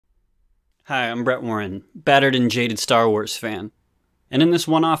Hi, I'm Brett Warren, battered and jaded Star Wars fan. And in this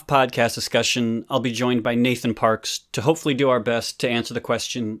one-off podcast discussion, I'll be joined by Nathan Parks to hopefully do our best to answer the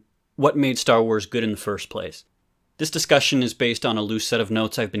question, what made Star Wars good in the first place? This discussion is based on a loose set of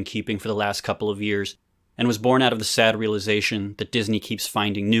notes I've been keeping for the last couple of years, and was born out of the sad realization that Disney keeps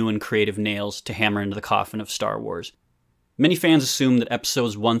finding new and creative nails to hammer into the coffin of Star Wars. Many fans assumed that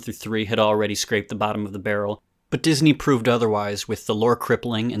episodes 1 through 3 had already scraped the bottom of the barrel, but Disney proved otherwise with the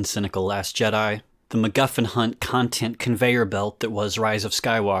lore-crippling and cynical Last Jedi, the MacGuffin hunt content conveyor belt that was Rise of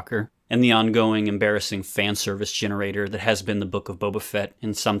Skywalker, and the ongoing embarrassing fan service generator that has been the Book of Boba Fett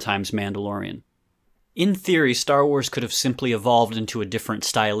and sometimes Mandalorian. In theory, Star Wars could have simply evolved into a different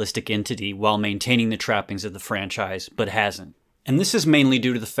stylistic entity while maintaining the trappings of the franchise, but hasn't. And this is mainly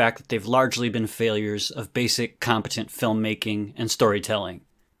due to the fact that they've largely been failures of basic, competent filmmaking and storytelling.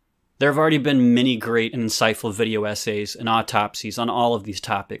 There have already been many great and insightful video essays and autopsies on all of these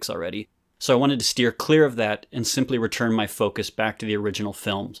topics already, so I wanted to steer clear of that and simply return my focus back to the original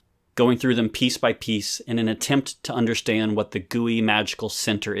films, going through them piece by piece in an attempt to understand what the gooey, magical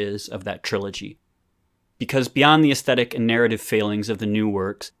center is of that trilogy. Because beyond the aesthetic and narrative failings of the new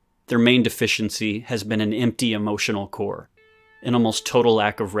works, their main deficiency has been an empty emotional core, an almost total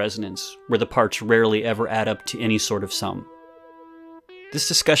lack of resonance, where the parts rarely ever add up to any sort of sum. This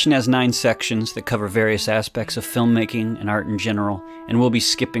discussion has 9 sections that cover various aspects of filmmaking and art in general, and we'll be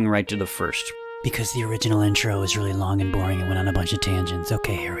skipping right to the first. Because the original intro is really long and boring and went on a bunch of tangents.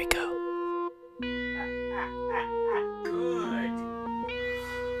 Okay, here we go.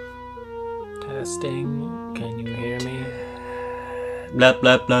 Testing. Can you hear me? Blah,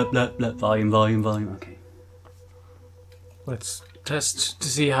 blah, blah, blah, blah. Volume, volume, volume. Okay. Let's test to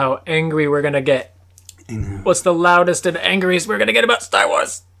see how angry we're gonna get. What's the loudest and angriest we're gonna get about Star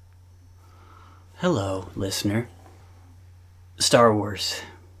Wars? Hello, listener. Star Wars.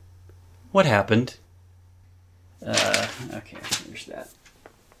 What happened? Okay, there's that.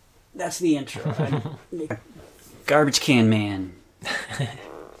 That's the intro. Garbage Can Man.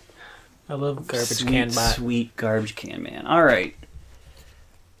 I love Garbage Can Bot. Sweet Garbage Can Man. Alright.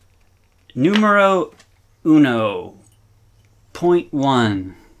 Numero uno. Point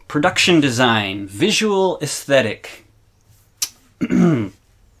 1. Production design. Visual aesthetic. Alright,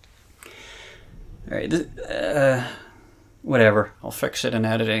 whatever. I'll fix it in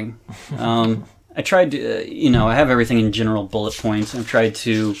editing. I tried to, I have everything in general bullet points. I've tried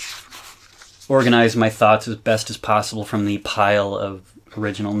to organize my thoughts as best as possible from the pile of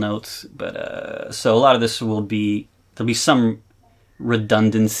original notes, but so a lot of this there'll be some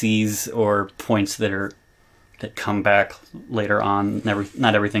redundancies or points that come back later on.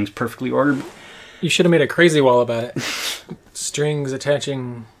 Not everything's perfectly ordered. You should have made a crazy wall about it. Strings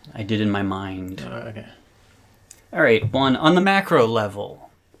attaching. I did in my mind. Okay. All right, 1 on the macro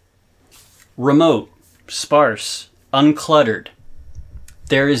level. Remote, sparse, uncluttered.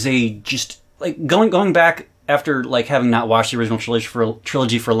 There is a just like going back. After having not watched the original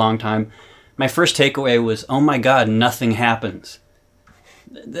trilogy for a long time, my first takeaway was, oh my god, nothing happens.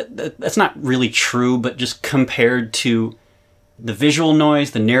 That's not really true, but just compared to the visual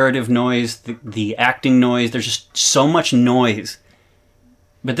noise, the narrative noise, the acting noise, there's just so much noise.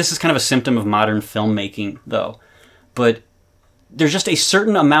 But this is kind of a symptom of modern filmmaking, though. But there's just a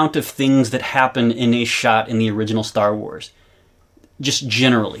certain amount of things that happen in a shot in the original Star Wars. Just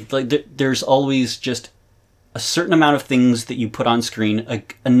generally. There's always just a certain amount of things that you put on screen,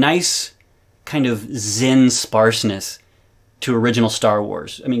 a nice kind of zen sparseness to original Star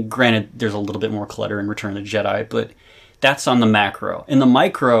Wars. I mean, granted, there's a little bit more clutter in Return of the Jedi, but that's on the macro. In the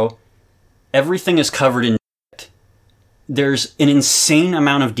micro, everything is covered in shit. There's an insane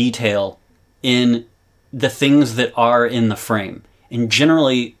amount of detail in the things that are in the frame. And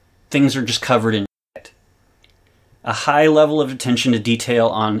generally, things are just covered in shit. A high level of attention to detail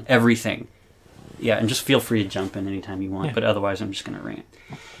on everything. Yeah, and just feel free to jump in anytime you want, but otherwise I'm just going to rant.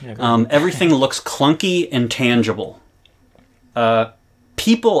 Yeah, everything looks clunky and tangible.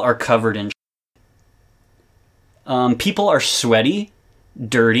 People are covered in people are sweaty,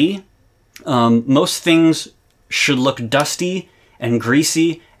 dirty. Most things should look dusty and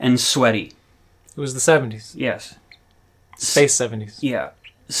greasy and sweaty. It was the 70s. Yes. Space 70s. Yeah.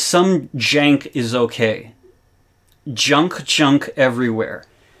 Some jank is okay. Junk everywhere.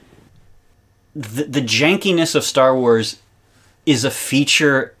 The jankiness of Star Wars is a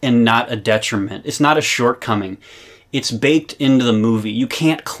feature and not a detriment. It's not a shortcoming. It's baked into the movie. You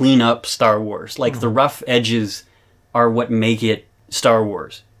can't clean up Star Wars. The rough edges are what make it Star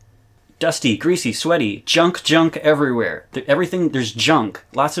Wars. Dusty, greasy, sweaty, junk everywhere. There's junk.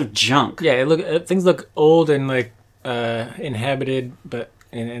 Lots of junk. Yeah, things look old and inhabited,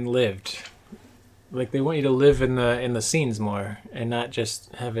 and lived. Like, they want you to live in the scenes more and not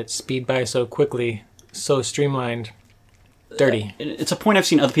just have it speed by so quickly, so streamlined, dirty. It's a point I've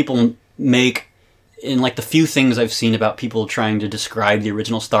seen other people make in, like, the few things I've seen about people trying to describe the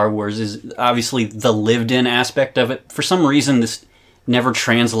original Star Wars is obviously the lived-in aspect of it. For some reason, this never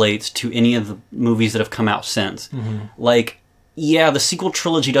translates to any of the movies that have come out since. Like, yeah, the sequel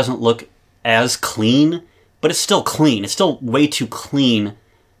trilogy doesn't look as clean, but it's still clean. It's still way too clean.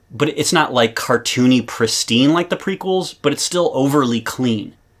 But it's not, like, cartoony pristine like the prequels, but it's still overly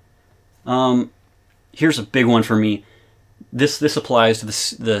clean. Here's a big one for me. This applies to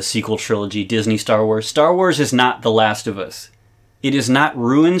the sequel trilogy, Disney Star Wars. Star Wars is not The Last of Us. It is not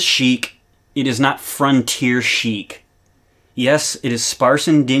ruins chic. It is not frontier chic. Yes, it is sparse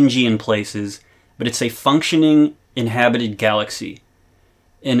and dingy in places, but it's a functioning, inhabited galaxy.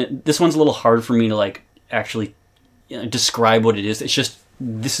 And this one's a little hard for me to, like, actually describe what it is. It's just,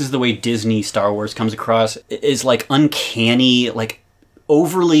 this is the way Disney Star Wars comes across. It is, like, uncanny, like,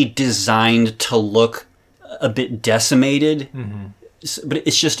 overly designed to look a bit decimated, but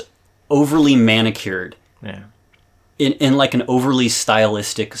it's just overly manicured. Yeah. In like an overly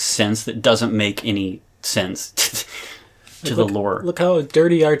stylistic sense that doesn't make any sense to the lore. Look how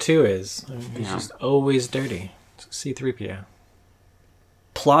dirty R2 is. I mean, he's just always dirty. It's C-3PO.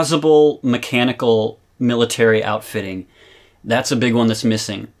 Plausible mechanical military outfitting. That's a big one that's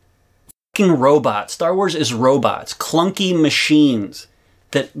missing. Fucking robots. Star Wars is robots. Clunky machines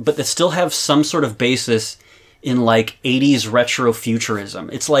that still have some sort of basis in, like, 80s retrofuturism.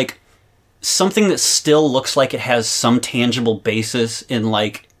 It's like something that still looks like it has some tangible basis in,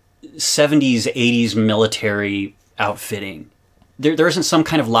 like, 70s, 80s military outfitting. There isn't some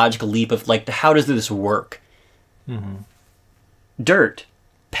kind of logical leap of, like, how does this work? Dirt.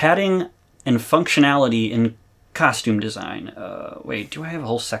 Padding and functionality in costume design. Wait, do I have a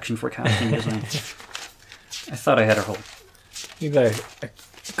whole section for costume design? I thought I had a whole... You got a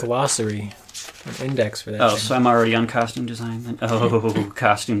glossary, an index for that. Oh, thing. so I'm already on costume design then? Oh,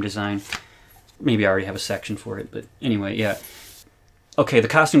 costume design. Maybe I already have a section for it, but anyway, yeah. Okay, the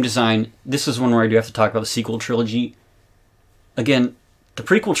costume design, this is one where I do have to talk about the sequel trilogy. Again, the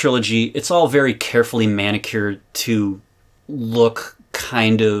prequel trilogy, it's all very carefully manicured to look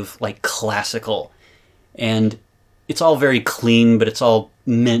kind of, like, classical. And it's all very clean, but it's all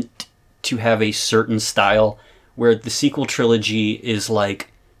meant to have a certain style, where the sequel trilogy is,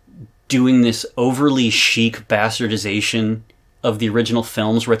 like, doing this overly chic bastardization of the original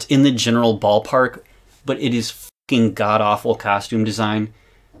films, where it's in the general ballpark, but it is fucking god-awful costume design.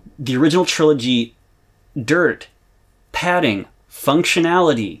 The original trilogy, dirt, padding,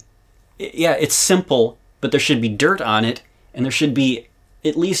 functionality. Yeah, it's simple, but there should be dirt on it, and there should be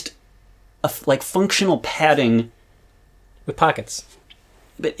at least like functional padding with pockets.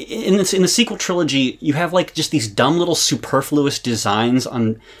 But in the sequel trilogy, you have, like, just these dumb little superfluous designs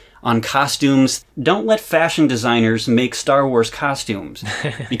on costumes. Don't let fashion designers make Star Wars costumes,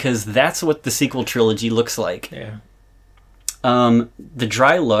 because that's what the sequel trilogy looks like. Yeah. The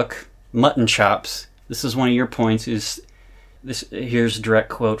dry look, mutton chops. This is one of your points. Here's a direct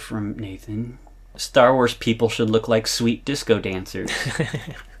quote from Nathan. Star Wars people should look like sweet disco dancers.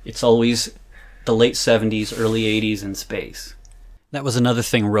 It's always the late 70s, early 80s in space. That was another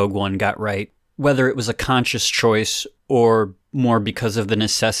thing Rogue One got right. Whether it was a conscious choice or more because of the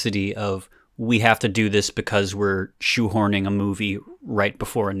necessity of, we have to do this because we're shoehorning a movie right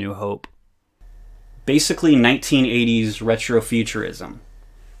before A New Hope. Basically 1980s retrofuturism.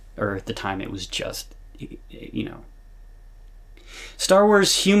 Or at the time it was just, you know. Star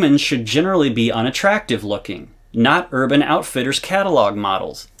Wars humans should generally be unattractive looking, not Urban Outfitters catalog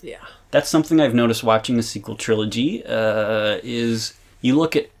models. Yeah. That's something I've noticed watching the sequel trilogy, is you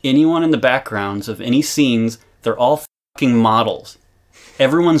look at anyone in the backgrounds of any scenes, they're all fucking models.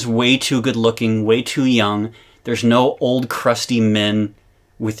 Everyone's way too good looking, way too young. There's no old crusty men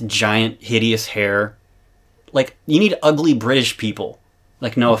with giant hideous hair. Like, you need ugly British people.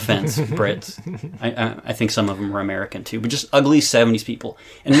 Like, no offense, Brits. I think some of them are American too, but just ugly 70s people.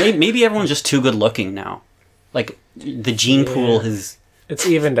 And maybe everyone's just too good looking now. Like, the gene pool has... It's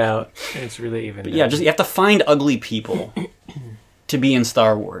evened out. It's really evened out. Yeah, just you have to find ugly people to be in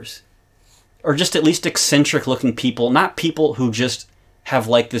Star Wars. Or just at least eccentric looking people, not people who just have,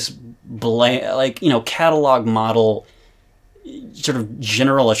 like, this like, you know, catalog model sort of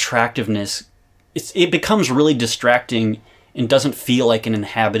general attractiveness. It becomes really distracting and doesn't feel like an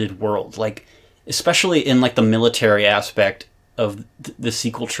inhabited world. Like, especially in, like, the military aspect of the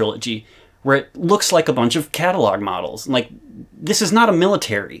sequel trilogy, where it looks like a bunch of catalog models. Like, this is not a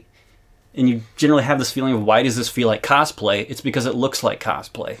military. And you generally have this feeling of, why does this feel like cosplay? It's because it looks like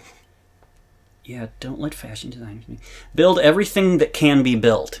cosplay. Yeah, don't let fashion designers be. Build everything that can be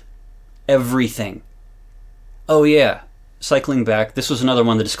built. Everything. Oh yeah, cycling back, this was another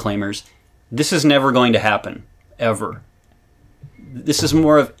one of the disclaimers. This is never going to happen. Ever. This is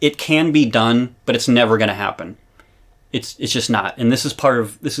more of, it can be done, but it's never going to happen. It's just not. And this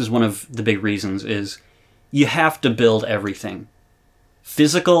is one of the big reasons is you have to build everything.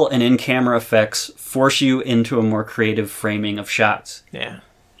 Physical and in-camera effects force you into a more creative framing of shots. Yeah.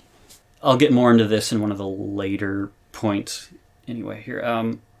 I'll get more into this in one of the later points. Anyway, here.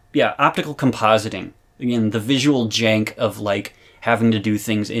 Yeah, optical compositing. Again, the visual jank of like having to do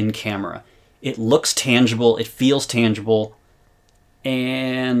things in camera. It looks tangible. It feels tangible.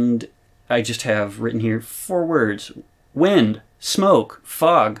 And I just have written here 4 words. Wind, smoke,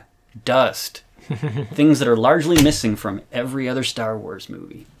 fog, dust. Things that are largely missing from every other Star Wars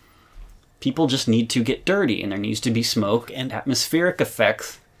movie. People just need to get dirty, and there needs to be smoke and atmospheric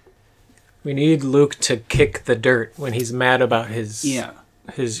effects. We need Luke to kick the dirt when he's mad about his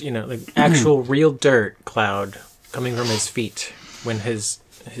like actual real dirt cloud coming from his feet when his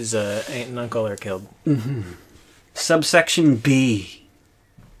aunt and uncle are killed. Mm-hmm. Subsection B.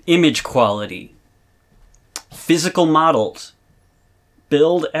 Image quality. Physical models.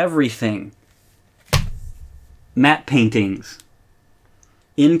 Build everything. Matte paintings.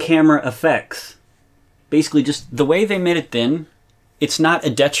 In-camera effects. Basically just the way they made it then, it's not a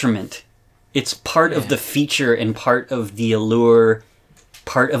detriment. It's part of the feature and part of the allure,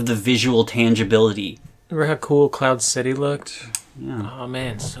 part of the visual tangibility. Remember how cool Cloud City looked? Yeah. Oh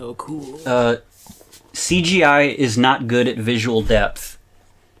man, so cool. CGI is not good at visual depth.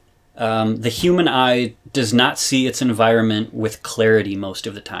 The human eye does not see its environment with clarity most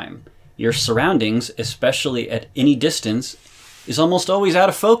of the time. Your surroundings, especially at any distance, is almost always out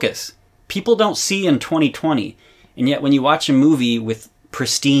of focus. People don't see in 2020, and yet when you watch a movie with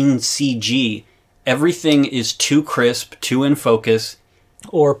pristine CG, everything is too crisp, too in focus.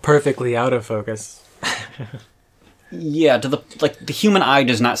 Or perfectly out of focus. Yeah, the human eye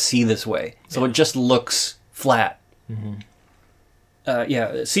does not see this way, so it just looks flat. Mm-hmm.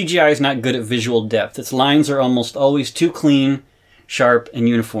 CGI is not good at visual depth. Its lines are almost always too clean, sharp, and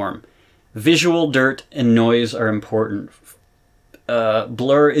uniform. Visual dirt and noise are important.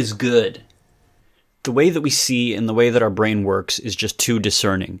 Blur is good. The way that we see and the way that our brain works is just too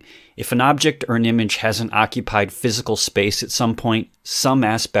discerning. If an object or an image hasn't occupied physical space at some point, some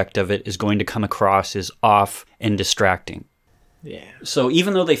aspect of it is going to come across as off and distracting. Yeah. So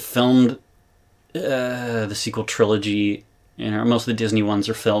even though they filmed the sequel trilogy, and most of the Disney ones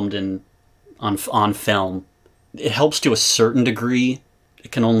are filmed on film, it helps to a certain degree.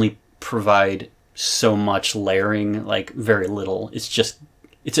 It can only provide so much layering, like very little. It's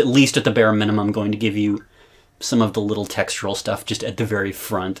at least at the bare minimum going to give you some of the little textural stuff just at the very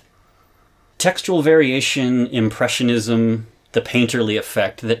front. Textual variation, impressionism, the painterly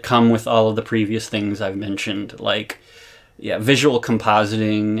effect that come with all of the previous things I've mentioned, like visual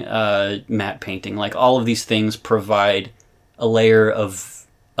compositing, matte painting, like all of these things provide a layer of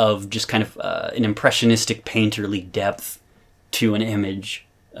just kind of an impressionistic painterly depth to an image.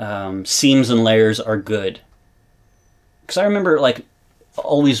 Seams and layers are good. Because I remember like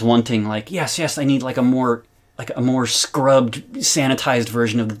always wanting like, yes, I need like a more scrubbed, sanitized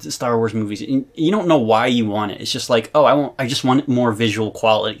version of the Star Wars movies. And you don't know why you want it. It's just like, I just want more visual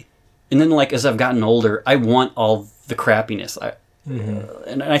quality. And then like as I've gotten older, I want all the crappiness.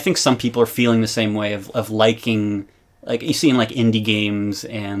 And I think some people are feeling the same way of liking, like you see in like indie games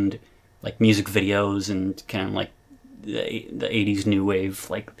and like music videos and kind of like the 80s new wave,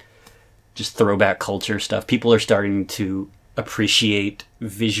 like just throwback culture stuff. People are starting to appreciate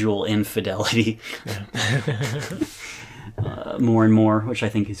visual infidelity more and more, which I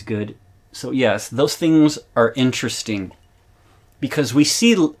think is good. So yes, those things are interesting because we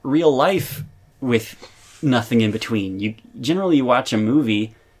see real life with nothing in between. You generally watch a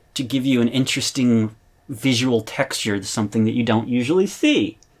movie to give you an interesting visual texture to something that you don't usually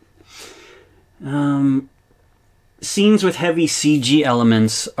see. Scenes with heavy CG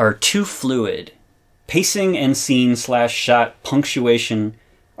elements are too fluid. Pacing and scene/shot punctuation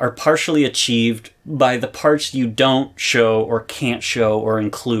are partially achieved by the parts you don't show or can't show or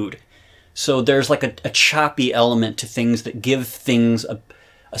include. So there's like a choppy element to things that give things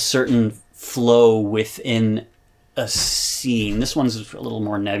a certain flow within a scene. This one's a little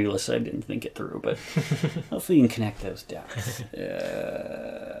more nebulous. I didn't think it through, but hopefully you can connect those dots.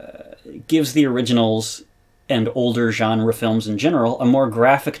 It gives the originals and older genre films in general a more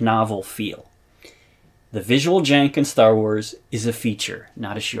graphic novel feel. The visual jank in Star Wars is a feature,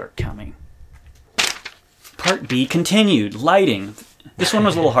 not a shortcoming. Part B continued. Lighting. This one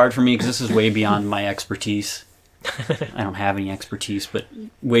was a little hard for me because this is way beyond my expertise. I don't have any expertise, but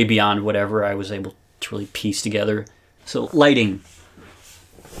way beyond whatever I was able to really piece together. So, lighting.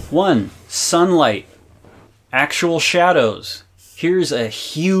 1. Sunlight. Actual shadows. Here's a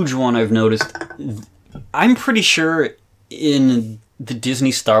huge one I've noticed. I'm pretty sure in the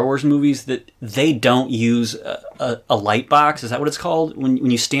Disney Star Wars movies that they don't use a light box. Is that what it's called? When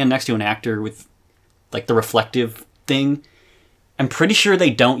you stand next to an actor with like the reflective thing. I'm pretty sure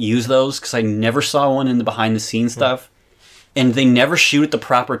they don't use those because I never saw one in the behind the scenes stuff. And they never shoot at the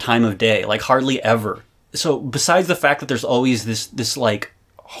proper time of day, like hardly ever. So besides the fact that there's always this like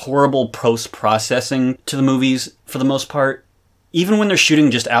horrible post-processing to the movies for the most part, even when they're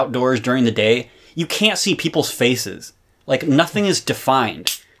shooting just outdoors during the day, you can't see people's faces. Like nothing is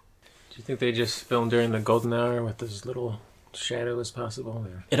defined. Do you think they just filmed during the golden hour with as little shadow as possible?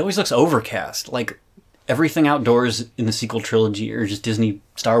 Or? It always looks overcast. Like everything outdoors in the sequel trilogy or just Disney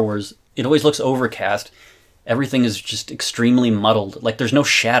Star Wars, it always looks overcast. Everything is just extremely muddled. Like there's no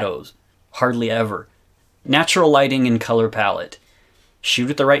shadows. Hardly ever. Natural lighting and color palette.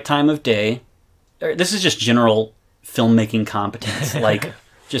 Shoot at the right time of day. This is just general filmmaking competence. Like,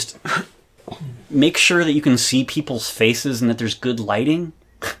 just make sure that you can see people's faces and that there's good lighting.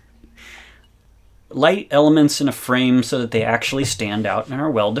 Light elements in a frame so that they actually stand out and are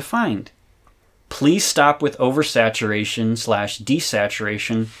well defined. Please stop with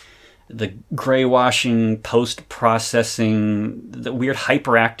oversaturation/desaturation, the gray washing, post-processing, the weird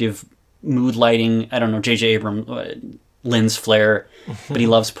hyperactive mood lighting. I don't know, J.J. Abrams, lens flare, but he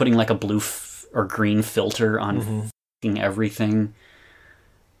loves putting like a blue or green filter on everything.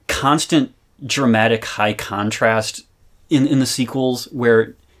 Constant dramatic high contrast in the sequels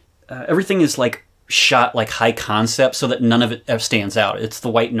where everything is like shot like high concept so that none of it stands out. It's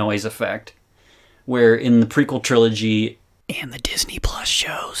the white noise effect. Where in the prequel trilogy and the Disney Plus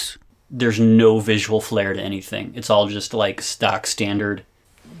shows, there's no visual flair to anything. It's all just like stock standard,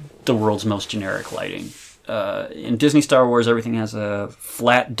 the world's most generic lighting. In Disney Star Wars, everything has a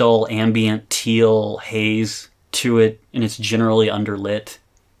flat, dull, ambient, teal haze to it, and it's generally underlit.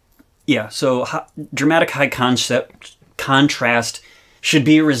 Yeah, so dramatic high contrast should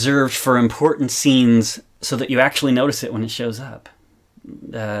be reserved for important scenes so that you actually notice it when it shows up.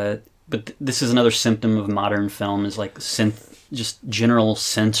 But this is another symptom of modern film, is like just general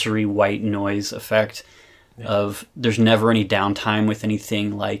sensory white noise effect of there's never any downtime with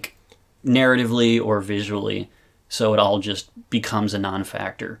anything like narratively or visually, so it all just becomes a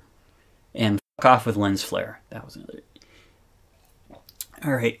non-factor. And fuck off with lens flare. That was another.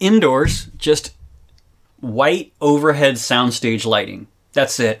 All right, indoors, just white overhead soundstage lighting.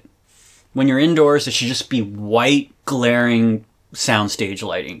 That's it. When you're indoors, it should just be white, glaring soundstage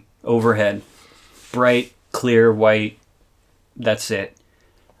lighting. Overhead. Bright, clear, white. That's it.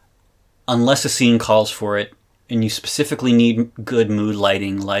 Unless a scene calls for it, and you specifically need good mood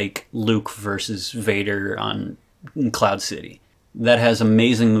lighting like Luke versus Vader in Cloud City. That has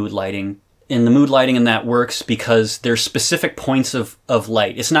amazing mood lighting. And the mood lighting in that works because there's specific points of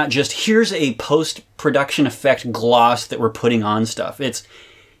light. It's not just, here's a post-production effect gloss that we're putting on stuff. It's,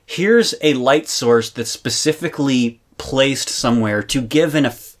 here's a light source that's specifically placed somewhere to give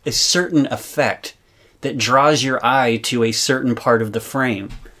a certain effect that draws your eye to a certain part of the frame.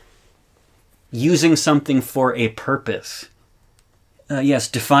 Using something for a purpose. Yes,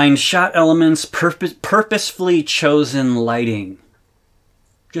 defined shot elements, purposefully chosen lighting.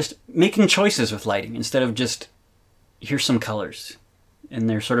 Just making choices with lighting instead of just, here's some colors. And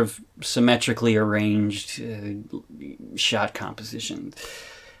they're sort of symmetrically arranged shot composition.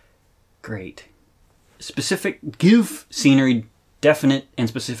 Great. Give scenery definite and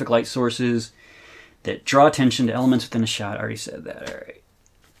specific light sources that draw attention to elements within a shot. I already said that. All right.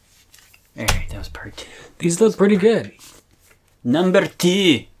 All right, that was part 2. These look pretty good. Number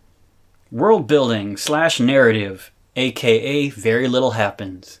 2. World building / narrative, aka very little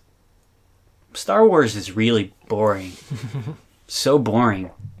happens. Star Wars is really boring. So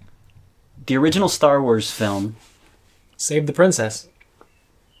boring. The original Star Wars film... Save the Princess.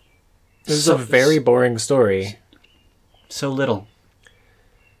 This is a very boring story. So little.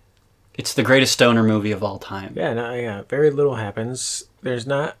 It's the greatest stoner movie of all time. Yeah, very little happens. There's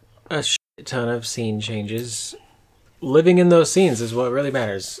not a shit ton of scene changes. Living in those scenes is what really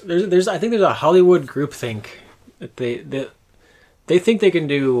matters. I think there's a Hollywood groupthink that they think they can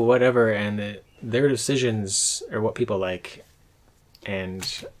do whatever, and their decisions are what people like. And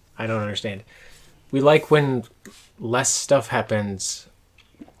I don't understand. We like when less stuff happens,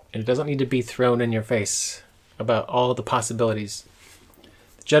 and it doesn't need to be thrown in your face about all the possibilities.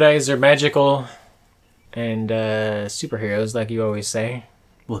 The Jedis are magical. and superheroes, like you always say.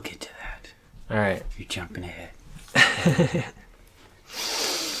 We'll get to that. All right. You're jumping ahead.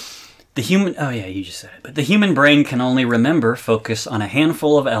 The human... Oh, yeah, you just said it. But the human brain can only focus on a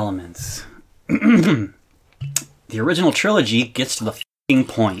handful of elements. The original trilogy gets to the f***ing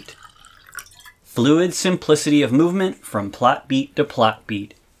point. Fluid simplicity of movement from plot beat to plot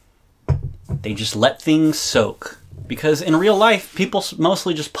beat. They just let things soak. Because in real life, people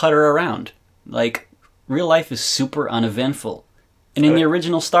mostly just putter around. Like, real life is super uneventful. And in the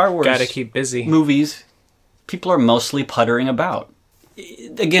original Star Wars gotta keep busy movies, people are mostly puttering about.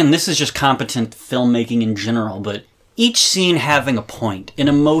 Again, this is just competent filmmaking in general, but each scene having a point, an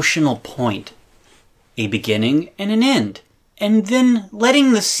emotional point, a beginning and an end, and then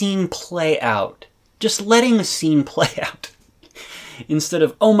letting the scene play out. Just letting the scene play out. Instead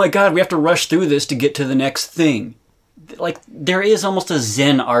of, oh my god, we have to rush through this to get to the next thing. Like, there is almost a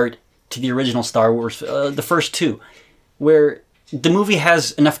Zen art to the original Star Wars, the first two, where the movie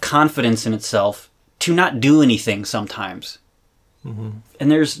has enough confidence in itself to not do anything sometimes. Mm-hmm.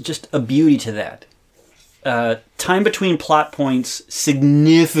 And there's just a beauty to that. Time between plot points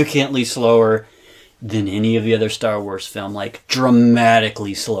significantly slower than any of the other Star Wars film, like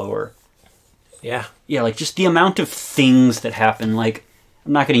dramatically slower. Yeah. Yeah, like just the amount of things that happen, like,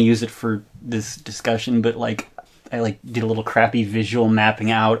 I'm not going to use it for this discussion, but like, I like did a little crappy visual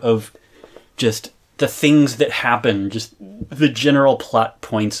mapping out of just the things that happen, just the general plot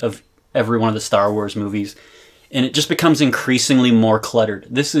points of every one of the Star Wars movies. And it just becomes increasingly more cluttered.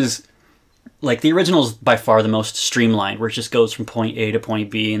 This is, like, the original is by far the most streamlined, where it just goes from point A to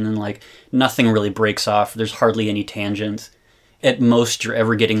point B, and then, like, nothing really breaks off. There's hardly any tangents. At most, you're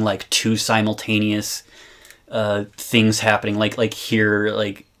ever getting, like, two simultaneous things happening. Like here,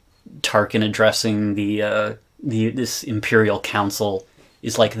 like, Tarkin addressing this Imperial Council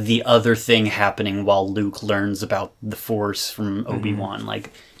is, like, the other thing happening while Luke learns about the Force from Obi-Wan. Mm-hmm.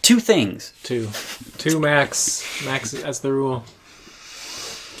 Like, two things. Two max. Max as the rule.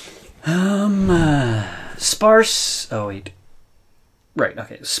 Sparse... Oh, wait. Right,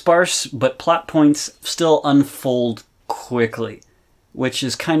 okay. Sparse, but plot points still unfold quickly, which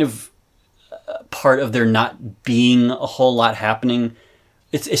is kind of part of there not being a whole lot happening.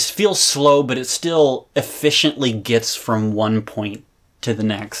 It feels slow, but it still efficiently gets from one point to the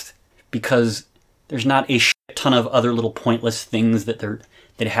next, because there's not a shit ton of other little pointless things that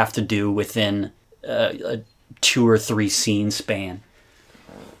they have to do within a 2 or 3 scene span.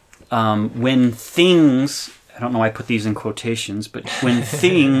 When things, I don't know why I put these in quotations, but when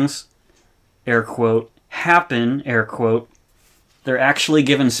things, air quote, happen, air quote, they're actually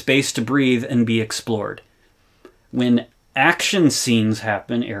given space to breathe and be explored. When action scenes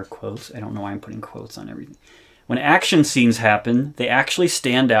happen, air quotes, I don't know why I'm putting quotes on everything. When action scenes happen, they actually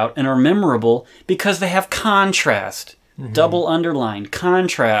stand out and are memorable because they have contrast. Mm-hmm. Double underline,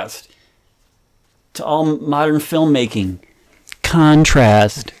 contrast. To all modern filmmaking,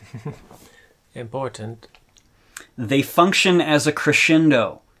 contrast. Important. They function as a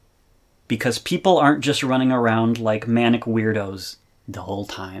crescendo because people aren't just running around like manic weirdos the whole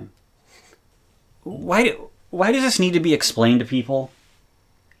time. Why does this need to be explained to people?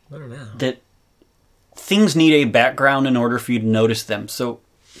 I don't know. That things need a background in order for you to notice them. So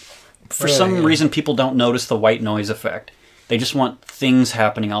for some reason, people don't notice the white noise effect. They just want things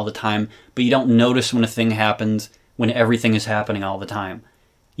happening all the time, but you don't notice when a thing happens when everything is happening all the time.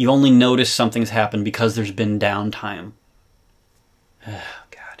 You only notice something's happened because there's been downtime. Oh,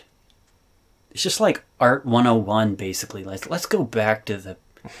 God. It's just like Art 101, basically. Let's go back to the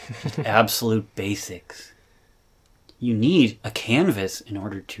absolute basics. You need a canvas in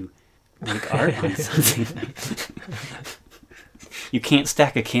order to make art on something. You can't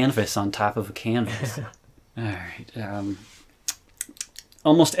stack a canvas on top of a canvas. All right.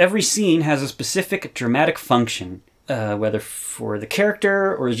 Almost every scene has a specific dramatic function, whether for the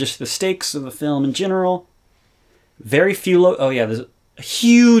character or just the stakes of the film in general. Very few... there's a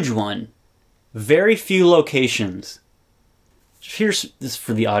huge one. Very few locations. Here's this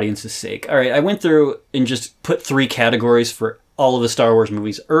for the audience's sake. All right, I went through and just put 3 categories for all of the Star Wars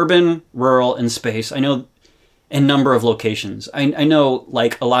movies. Urban, rural, and space. I know a number of locations. I know,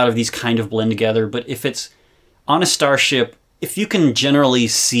 like, a lot of these kind of blend together, but if it's on a starship, if you can generally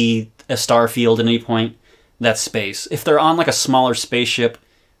see a star field at any point, that's space. If they're on, like, a smaller spaceship,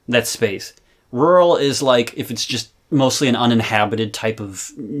 that's space. Rural is, like, if it's just mostly an uninhabited type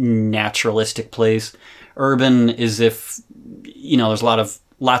of naturalistic place. Urban is if, you know, there's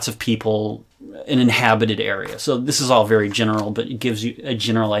lots of people, an inhabited area. So this is all very general, but it gives you a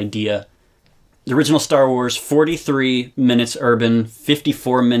general idea. The original Star Wars, 43 minutes urban,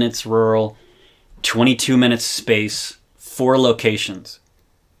 54 minutes rural. 22 minutes space, 4 locations.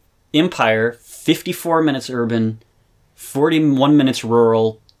 Empire, 54 minutes urban, 41 minutes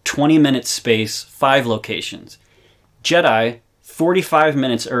rural, 20 minutes space, 5 locations. Jedi, 45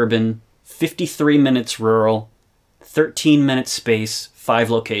 minutes urban, 53 minutes rural, 13 minutes space, 5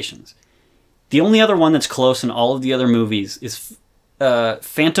 locations. The only other one that's close in all of the other movies is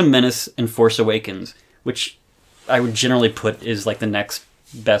Phantom Menace and Force Awakens, which I would generally put is like the next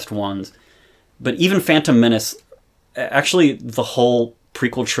best ones. But even Phantom Menace, actually the whole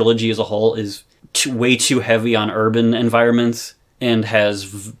prequel trilogy as a whole is way too heavy on urban environments and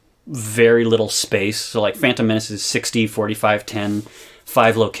has very little space. So like Phantom Menace is 60, 45, 10,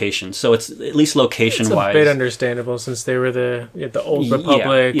 5 locations. So it's at least location-wise. It's a bit understandable since they were the old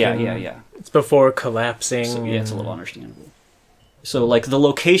Republic. Yeah. It's before collapsing. So, yeah, it's a little understandable. So like the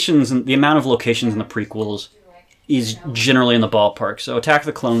locations and the amount of locations in the prequels is generally in the ballpark. So Attack of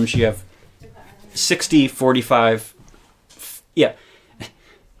the Clones, you have 60, 45,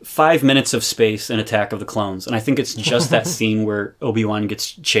 5 minutes of space in Attack of the Clones. And I think it's just that scene where Obi-Wan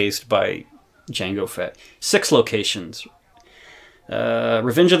gets chased by Jango Fett. 6 locations.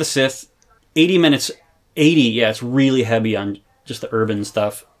 Revenge of the Sith, 80 minutes. 80, yeah, it's really heavy on just the urban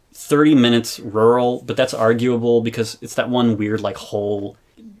stuff. 30 minutes rural, but that's arguable because it's that one weird like hole.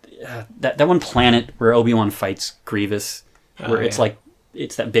 That one planet where Obi-Wan fights Grievous, where it's like,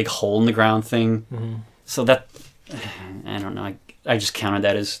 it's that big hole in the ground thing. Mm-hmm. So that, I don't know, I just counted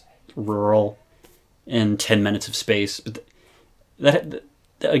that as rural and 10 minutes of space. But that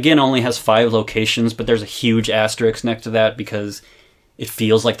again only has 5 locations, but there's a huge asterisk next to that because it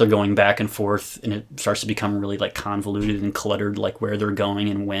feels like they're going back and forth, and it starts to become really like convoluted and cluttered, like where they're going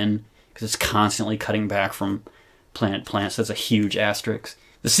and when, because it's constantly cutting back from planet to planet. So that's a huge asterisk.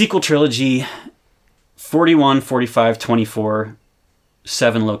 The sequel trilogy, 41, 45, 24,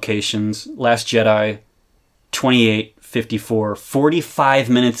 7 locations. Last Jedi, 28, 54, 45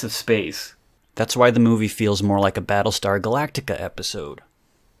 minutes of space. That's why the movie feels more like a Battlestar Galactica episode.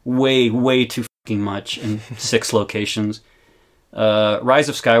 Way too fucking much in 6 locations. Rise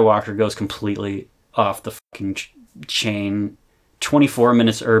of Skywalker goes completely off the fucking chain. 24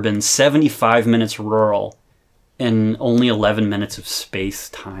 minutes urban, 75 minutes rural, and only 11 minutes of space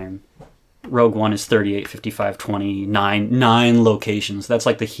time. Rogue One is 38, 55, 29, 9 locations. That's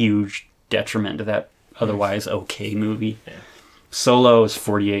like the huge detriment to that otherwise okay movie. Yeah. Solo is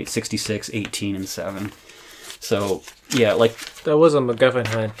 48, 66, 18, and 7. So, yeah, like... That was a MacGuffin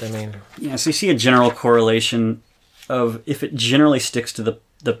hunt, I mean... Yeah, so you see a general correlation of if it generally sticks to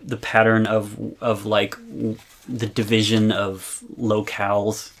the pattern of like the division of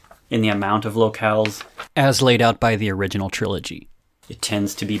locales in the amount of locales as laid out by the original trilogy, it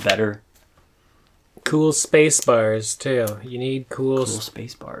tends to be better. Cool space bars too. You need cool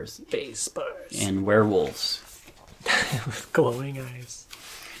space bars. Space bars. And werewolves. With glowing eyes.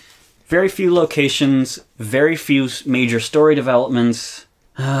 Very few locations, very few major story developments,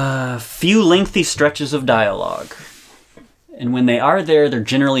 few lengthy stretches of dialogue. And when they are there, they're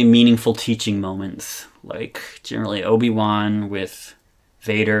generally meaningful teaching moments, like generally Obi-Wan with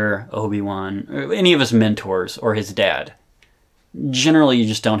Vader, Obi-Wan, or any of his mentors, or his dad. Generally, you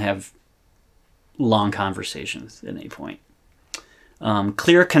just don't have long conversations at any point.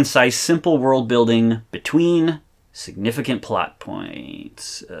 Clear, concise, simple world building between significant plot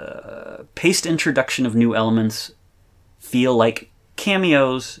points. Paced introduction of new elements feel like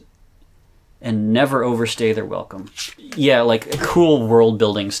cameos and never overstay their welcome. Yeah, like cool world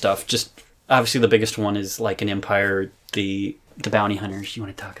building stuff. Just obviously the biggest one is like an Empire, the bounty hunters. You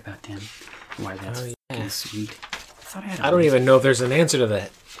want to talk about them? Why that's fucking sweet. I don't even know if there's an answer to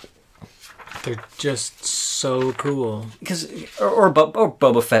that. They're just so cool. Because or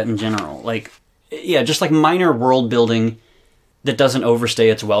Boba Fett in general. Like, yeah, just like minor world building that doesn't overstay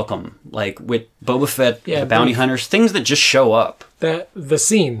its welcome. Like with Boba Fett, the bounty hunters, things that just show up. The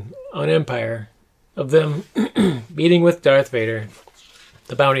scene on Empire of them meeting with Darth Vader,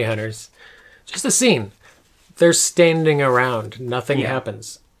 the bounty hunters, just a scene. They're standing around. Nothing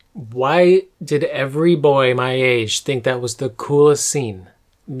happens. Why did every boy my age think that was the coolest scene?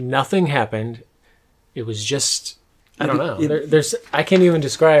 Nothing happened. It was just... I don't know. I can't even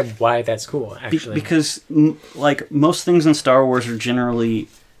describe why that's cool, actually. Because, like, most things in Star Wars are generally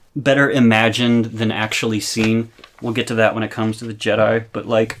better imagined than actually seen. We'll get to that when it comes to the Jedi. But,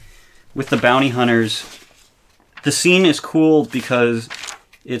 like, with the bounty hunters, the scene is cool because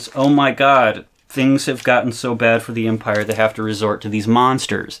it's, oh my god, things have gotten so bad for the Empire they have to resort to these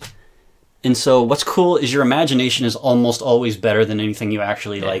monsters. And so what's cool is your imagination is almost always better than anything you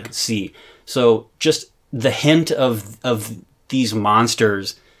actually, like, see. So just... the hint of these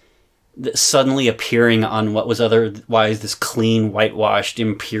monsters suddenly appearing on what was otherwise this clean, whitewashed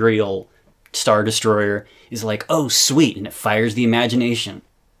Imperial Star Destroyer is like, oh, sweet, and it fires the imagination.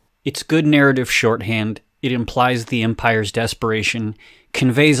 It's good narrative shorthand. It implies the Empire's desperation,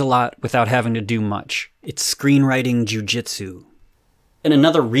 conveys a lot without having to do much. It's screenwriting jujitsu. And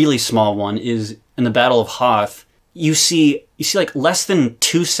another really small one is in the Battle of Hoth, you see like less than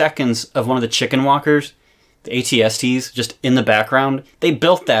 2 seconds of one of the chicken walkers, the ATSTs, just in the background. They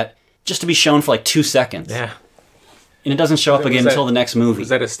built that just to be shown for like 2 seconds. Yeah. And it doesn't show up again until the next movie. Was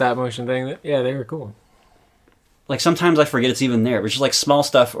that a stop motion thing? Yeah, they were cool. Like, sometimes I forget it's even there. But just like small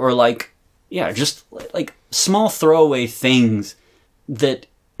stuff, or like, yeah, just like small throwaway things that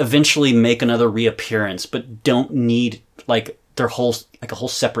eventually make another reappearance, but don't need like a whole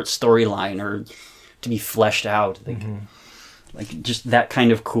separate storyline or to be fleshed out. Like just that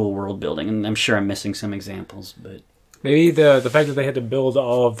kind of cool world building. And I'm sure I'm missing some examples, but maybe the fact that they had to build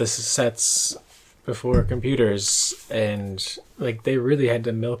all of the sets before computers, and like they really had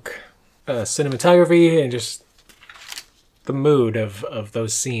to milk cinematography and just the mood of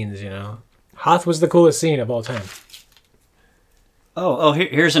those scenes, you know. Hoth was the coolest scene of all time.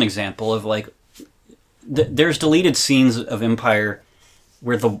 Here's an example of like there's deleted scenes of Empire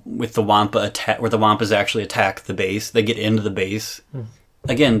where the Wampas actually attack the base. They get into the base.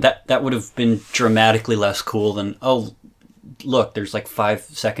 Again, that would have been dramatically less cool than, oh, look, there's like 5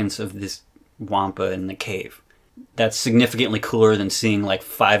 seconds of this Wampa in the cave. That's significantly cooler than seeing like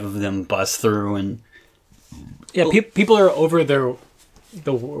 5 of them bust through. And yeah, people are over their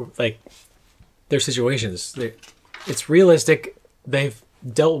situations. It's realistic. They've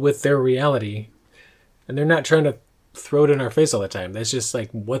dealt with their reality, and they're not trying to throw it in our face all the time. That's just like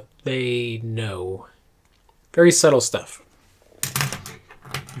what they know. Very subtle stuff.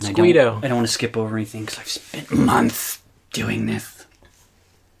 I don't want to skip over anything because I've spent months doing this.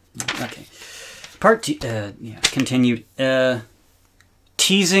 Okay. Part 2, continued.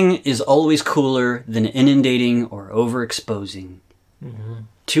 Teasing is always cooler than inundating or overexposing.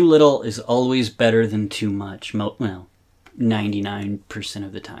 Too little is always better than too much. 99%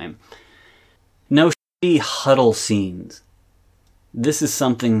 of the time. No shitty huddle scenes. This is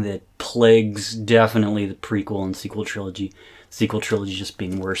something that plagues definitely the prequel and sequel trilogy. Sequel trilogy just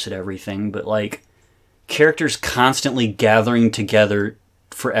being worse at everything, but like characters constantly gathering together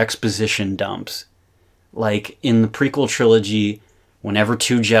for exposition dumps. Like in the prequel trilogy, whenever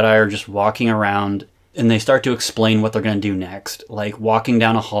 2 Jedi are just walking around and they start to explain what they're going to do next, like walking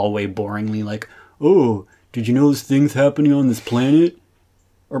down a hallway boringly, like, oh, did you know this thing's happening on this planet?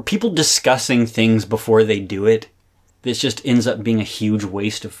 Or people discussing things before they do it. This just ends up being a huge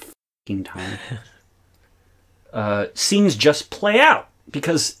waste of fucking time. Scenes just play out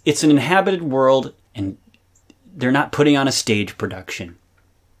because it's an inhabited world and they're not putting on a stage production.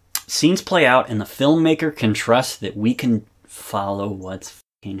 Scenes play out and the filmmaker can trust that we can follow what's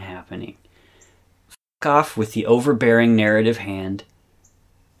fucking happening. Fuck off with the overbearing narrative hand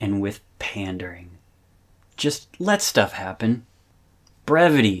and with pandering. Just let stuff happen.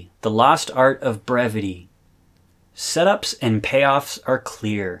 Brevity, the lost art of brevity. Setups and payoffs are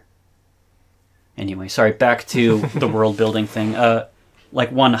clear. Anyway, sorry, back to the world building thing.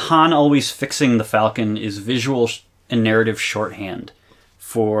 Han always fixing the Falcon is visual and narrative shorthand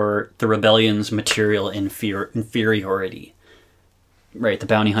for the rebellion's material inferiority. Right, the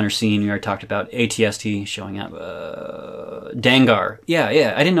bounty hunter scene we already talked about. ATST showing up. Dangar. Yeah,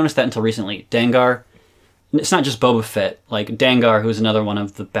 I didn't notice that until recently. Dangar. It's not just Boba Fett. Like Dangar, who's another one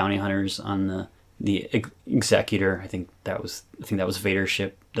of the bounty hunters on the Executor. I think that was Vader's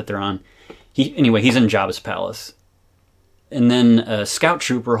ship that they're on. He's in Jabba's palace. And then a scout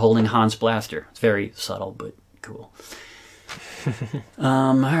trooper holding Han's blaster. It's very subtle, but cool.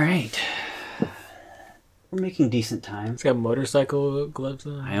 All right. We're making decent time. It's got motorcycle gloves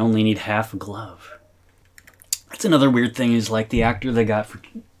on. I only need half a glove. That's another weird thing is like the actor they got for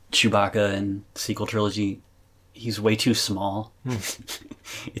Chewbacca in sequel trilogy, he's way too small.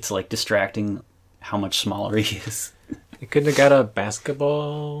 It's like distracting how much smaller he is. You couldn't have got a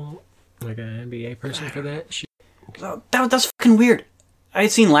basketball, like an NBA person for that? That's fucking weird. I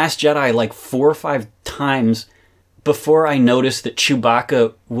had seen Last Jedi like 4 or 5 times before I noticed that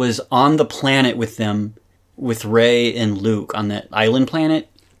Chewbacca was on the planet with them, with Rey and Luke on that island planet.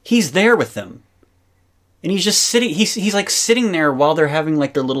 He's there with them. And he's just sitting, he's like sitting there while they're having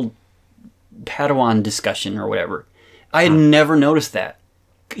like their little Padawan discussion or whatever. I had never noticed that.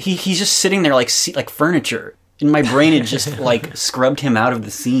 He's just sitting there like furniture. And my brain had just like scrubbed him out of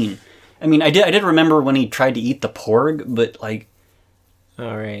the scene. I mean, I did remember when he tried to eat the porg, but like,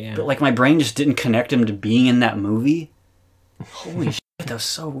 all right, yeah. But like my brain just didn't connect him to being in that movie. Holy shit. That was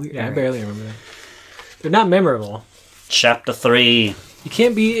so weird. Yeah, I barely remember that. They're not memorable. Chapter 3.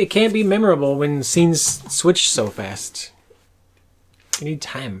 It can't be memorable when scenes switch so fast. You need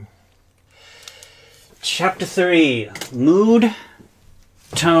time. Chapter 3. Mood,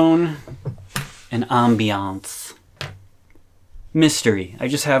 tone, and ambiance. Mystery. I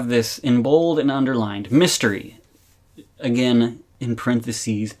just have this in bold and underlined. Mystery. Again, in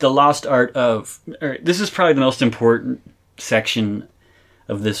parentheses. The lost art of... This is probably the most important section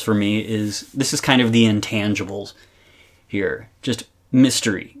of this for me. This is kind of the intangibles here. Just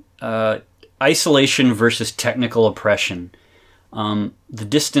mystery. Isolation versus technical oppression. The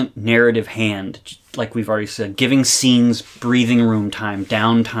distant narrative hand, like we've already said. Giving scenes breathing room time,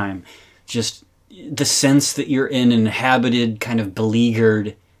 downtime. Just... the sense that you're in an inhabited, kind of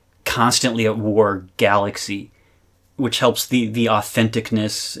beleaguered, constantly at war galaxy, which helps the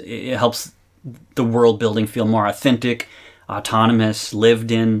authenticness. It helps the world building feel more authentic, autonomous,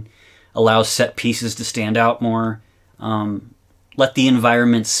 lived in, allows set pieces to stand out more. Let the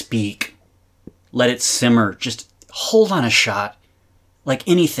environment speak. Let it simmer. Just hold on a shot. Like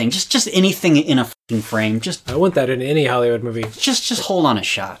anything. Just anything in a fucking frame. I want that in any Hollywood movie. Just hold on a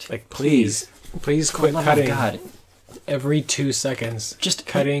shot. Like, please. Please quit cutting. God. Every 2 seconds. Just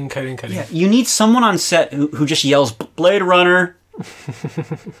cutting. Yeah, you need someone on set who just yells, Blade Runner,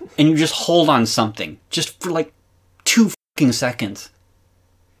 and you just hold on something. Just for like 2 fucking seconds.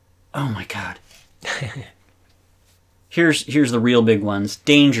 Oh my God. Here's the real big ones.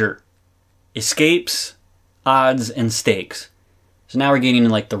 Danger. Escapes, odds, and stakes. So now we're getting into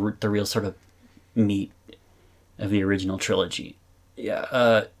like the real sort of meat of the original trilogy.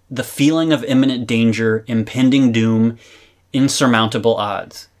 Yeah, the feeling of imminent danger, impending doom, insurmountable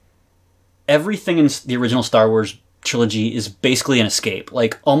odds. Everything in the original Star Wars trilogy is basically an escape.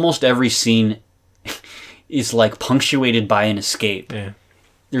 Like, almost every scene is, like, punctuated by an escape. Yeah.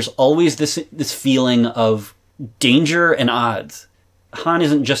 There's always this feeling of danger and odds. Han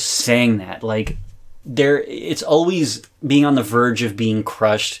isn't just saying that. Like, it's always being on the verge of being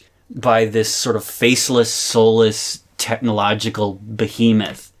crushed by this sort of faceless, soulless, technological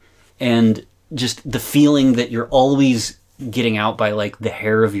behemoth. And just the feeling that you're always getting out by, like, the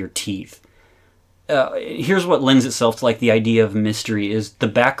hair of your teeth. Here's what lends itself to, like, the idea of mystery is the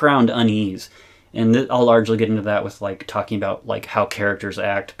background unease. And I'll largely get into that with, like, talking about, like, how characters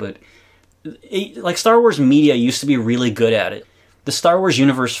act. But, like, Star Wars media used to be really good at it. The Star Wars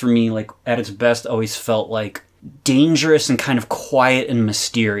universe, for me, like, at its best, always felt, like, dangerous and kind of quiet and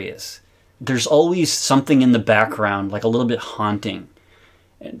mysterious. There's always something in the background, like, a little bit haunting.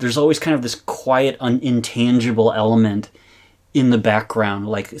 There's always kind of this quiet, intangible element in the background,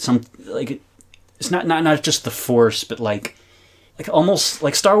 like it's not just the Force, but like almost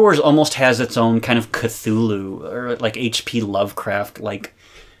like Star Wars almost has its own kind of Cthulhu or like H.P. Lovecraft, like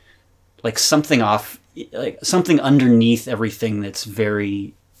something off, like something underneath everything that's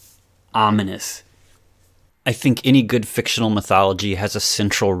very ominous. I think any good fictional mythology has a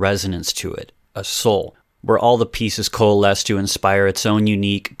central resonance to it, a soul, where all the pieces coalesce to inspire its own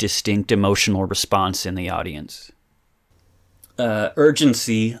unique, distinct emotional response in the audience.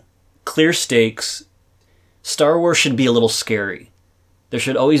 Urgency, clear stakes. Star Wars should be a little scary. There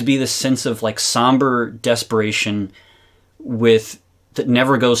should always be this sense of like somber desperation that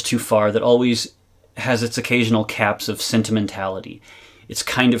never goes too far, that always has its occasional caps of sentimentality. It's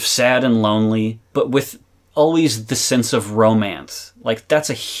kind of sad and lonely, but with always the sense of romance. Like, that's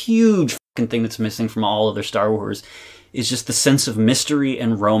a huge thing that's missing from all other Star Wars, is just the sense of mystery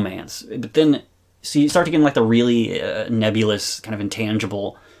and romance. But then, so you start to get like the really nebulous, kind of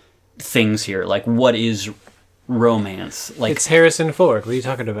intangible things here. Like, what is romance? Like, it's Harrison Ford. What are you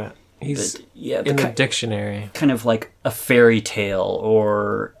talking about? He's in the dictionary. Kind of like a fairy tale,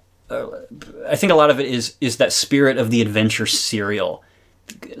 or I think a lot of it is that spirit of the adventure serial.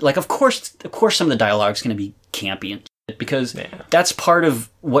 Like, of course, some of the dialogue is going to be campy and shit, because that's part of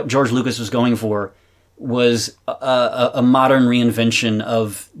what George Lucas was going for, was a modern reinvention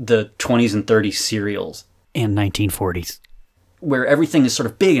of the 20s and 30s serials. And 1940s. Where everything is sort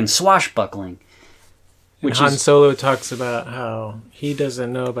of big and swashbuckling. And Han Solo talks about how he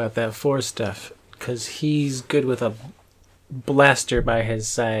doesn't know about that Force stuff because he's good with a blaster by his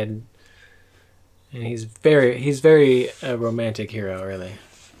side. And he's very a romantic hero, really.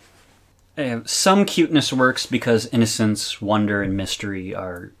 Some cuteness works because innocence, wonder, and mystery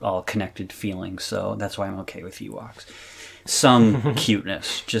are all connected feelings, so that's why I'm okay with Ewoks. Some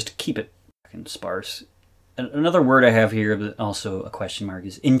cuteness, just keep it fucking sparse. Another word I have here, but also a question mark,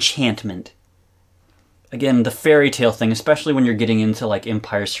 is enchantment. Again, the fairy tale thing, especially when you're getting into like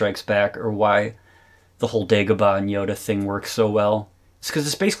Empire Strikes Back, or why the whole Dagobah and Yoda thing works so well. It's because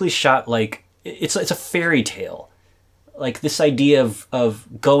it's basically shot like it's a fairy tale. Like this idea of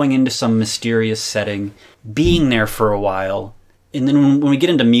going into some mysterious setting, being there for a while, and then when we get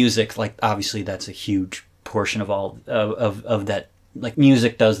into music, like obviously that's a huge portion of all of that. Like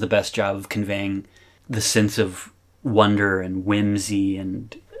music does the best job of conveying the sense of wonder and whimsy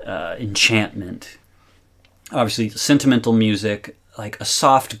and enchantment. Obviously, sentimental music, like a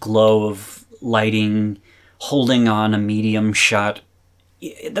soft glow of lighting, holding on a medium shot.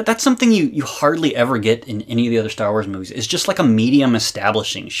 That's something you hardly ever get in any of the other Star Wars movies. It's just like a medium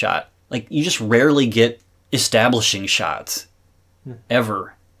establishing shot. Like, you just rarely get establishing shots.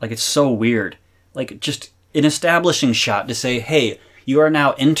 Ever. Like, it's so weird. Like, just an establishing shot to say, hey, you are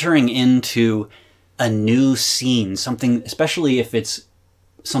now entering into a new scene. Something, especially if it's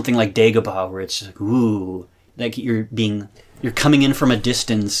something like Dagobah, where it's like, ooh, like you're coming in from a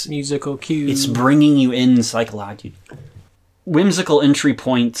distance. Musical cues. It's bringing you in psychologically. Whimsical entry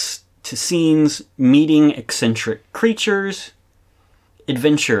points to scenes, meeting eccentric creatures,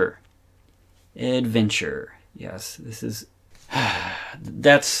 adventure. Adventure. Yes, this is...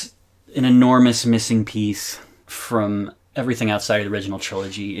 That's an enormous missing piece from everything outside of the original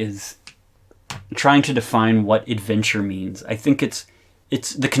trilogy, is trying to define what adventure means. I think it's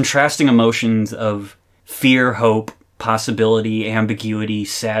the contrasting emotions of fear, hope, possibility, ambiguity,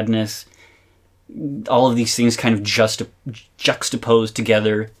 sadness. All of these things kind of juxtaposed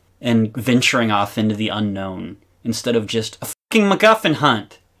together and venturing off into the unknown instead of just a fucking MacGuffin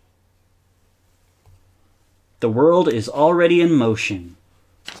hunt. The world is already in motion.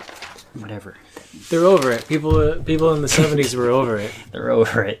 Whatever. They're over it. People in the 70s were over it. They're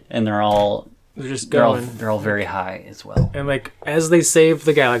over it, and they're just going. They're all very high as well. And like as they save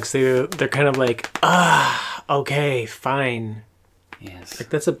the galaxy, they're kind of like, okay, fine. Yes. Like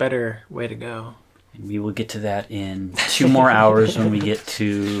that's a better way to go. And we will get to that in 2 more hours when we get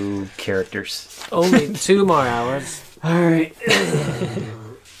to characters. Only 2 more hours. All right.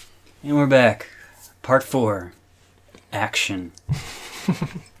 And we're back. Part 4. Action.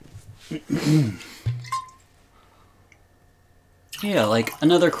 Yeah, like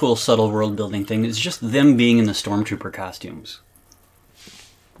another cool subtle world building thing is just them being in the stormtrooper costumes.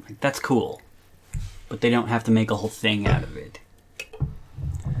 Like, that's cool. But they don't have to make a whole thing out of it.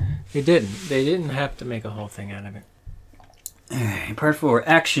 They didn't have to make a whole thing out of it. Alright, part 4.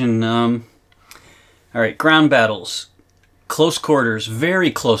 Action. Alright, ground battles. Close quarters. Very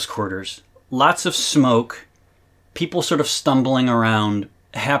close quarters. Lots of smoke. People sort of stumbling around,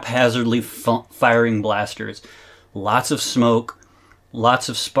 haphazardly firing blasters. Lots of smoke. Lots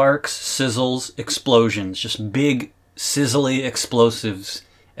of sparks, sizzles, explosions. Just big, sizzly explosives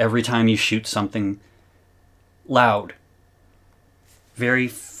every time you shoot something. Loud.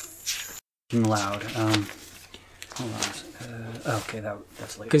 Very loud. Hold on. Okay,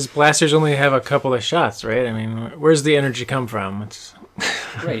 that's later. Because blasters only have a couple of shots, right? I mean, where's the energy come from?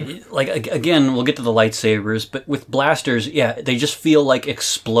 Right. Like, again, we'll get to the lightsabers, but with blasters, yeah, they just feel like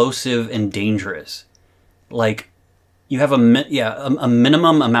explosive and dangerous. Like, you have a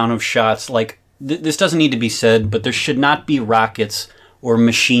minimum amount of shots. Like, this doesn't need to be said, but there should not be rockets or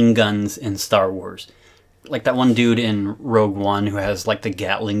machine guns in Star Wars. Like that one dude in Rogue One who has like the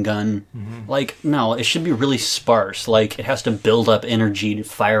Gatling gun. Mm-hmm. Like, no, it should be really sparse. Like, it has to build up energy to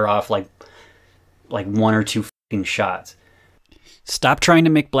fire off like 1 or 2 fucking shots. Stop trying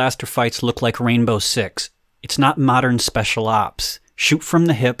to make blaster fights look like Rainbow Six. It's not modern special ops. Shoot from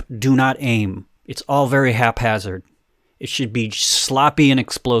the hip, do not aim. It's all very haphazard. It should be sloppy and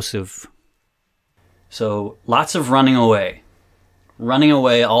explosive. So, lots of running away. Running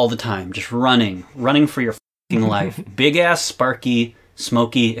away all the time. Just running. Running for your fucking life. Big-ass, sparky,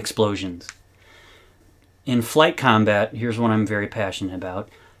 smoky explosions. In flight combat, here's what I'm very passionate about.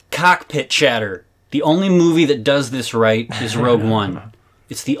 Cockpit chatter. The only movie that does this right is Rogue One.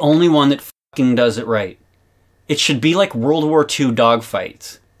 It's the only one that fucking does it right. It should be like World War II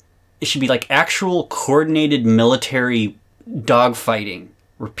dogfights. It should be like actual coordinated military dogfighting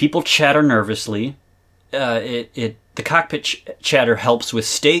where people chatter nervously. The cockpit chatter helps with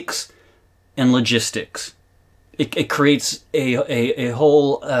stakes and logistics. It creates a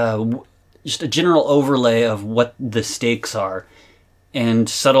whole just a general overlay of what the stakes are and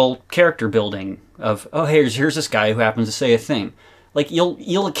subtle character building of, oh, here's this guy who happens to say a thing. Like,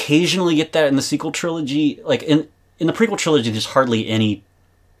 you'll occasionally get that in the sequel trilogy. Like, in the prequel trilogy, there's hardly any,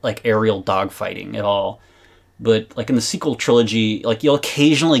 like, aerial dogfighting at all. But, like, in the sequel trilogy, like, you'll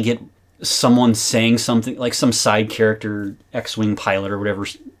occasionally get someone saying something, like some side character, X-Wing pilot or whatever,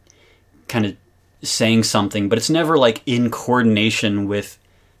 kind of saying something, but it's never, like, in coordination with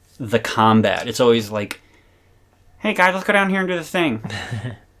the combat. It's always, like, hey guys, let's go down here and do the thing.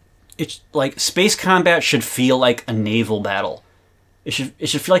 It's like space combat should feel like a naval battle. It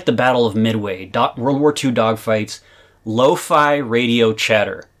should feel like the Battle of Midway, World War II dogfights, lo-fi radio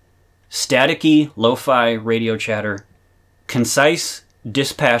chatter, staticky lo-fi radio chatter, concise,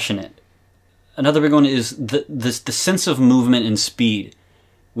 dispassionate. Another big one is the sense of movement and speed,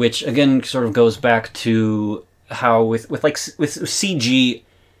 which again sort of goes back to how with CG,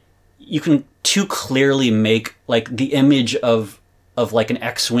 you can too clearly make like the image of like an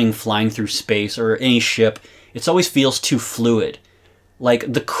X-wing flying through space or any ship. It always feels too fluid.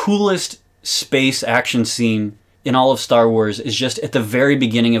 Like the coolest space action scene in all of Star Wars is just at the very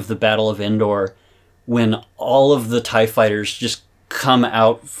beginning of the Battle of Endor, when all of the TIE fighters just come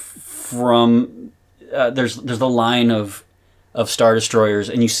out from there's the line of Star Destroyers,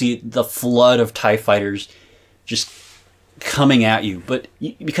 and you see the flood of TIE fighters just coming at you. But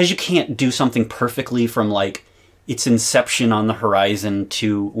because you can't do something perfectly from like its inception on the horizon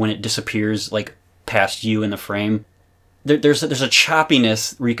to when it disappears like past you in the frame, there's a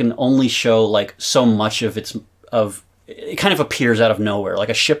choppiness where you can only show like so much of it kind of appears out of nowhere. Like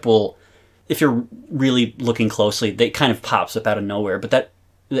a ship will, if you're really looking closely, it kind of pops up out of nowhere. But that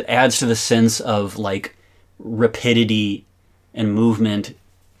adds to the sense of like rapidity and movement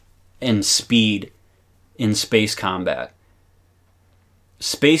and speed in space combat.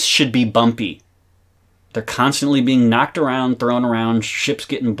 Space should be bumpy. They're constantly being knocked around, thrown around, ships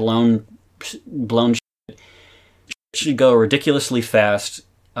getting blown. It should go ridiculously fast.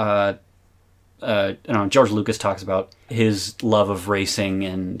 I don't know, George Lucas talks about his love of racing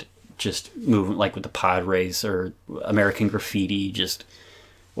and just movement, like with the pod race or American Graffiti,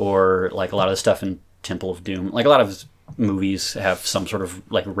 or like a lot of the stuff in Temple of Doom. Like a lot of his movies have some sort of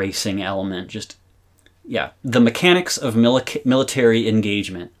like racing element. The mechanics of military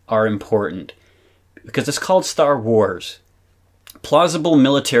engagement are important because it's called Star Wars. Plausible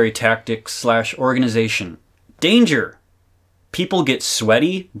military tactics / organization. Danger. People get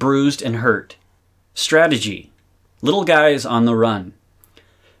sweaty, bruised, and hurt. Strategy. Little guys on the run.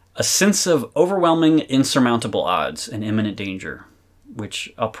 A sense of overwhelming, insurmountable odds and imminent danger,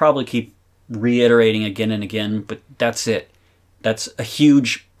 which I'll probably keep reiterating again and again, but that's it. That's a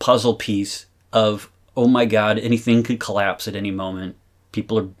huge puzzle piece of, oh my god, anything could collapse at any moment.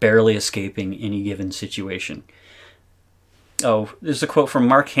 People are barely escaping any given situation. Oh, there's a quote from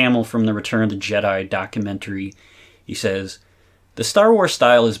Mark Hamill from the Return of the Jedi documentary. He says, "The Star Wars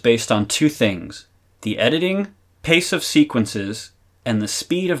style is based on two things: the editing, pace of sequences, and the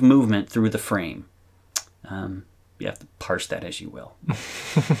speed of movement through the frame." You have to parse that as you will.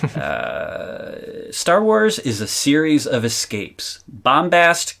 Star Wars is a series of escapes.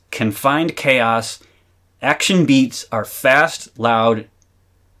 Bombast, confined chaos, action beats are fast and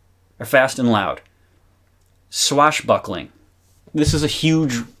loud. Swashbuckling. This is a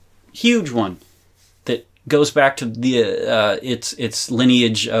huge one that goes back to the its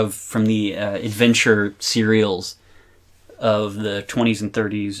lineage from the adventure serials of the 20s and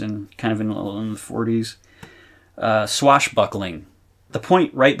 30s and kind of in the 40s. Swashbuckling. The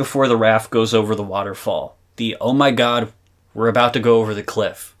point right before the raft goes over the waterfall. The, oh my god, we're about to go over the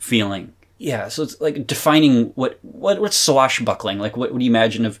cliff feeling. Yeah, so it's like defining what's swashbuckling. Like what would you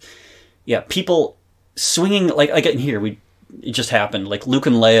imagine of, people swinging, like in here, it just happened. Like Luke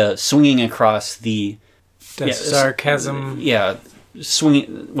and Leia swinging across the... sarcasm.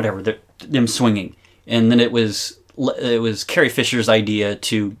 Swinging, whatever, them swinging. And then it was Carrie Fisher's idea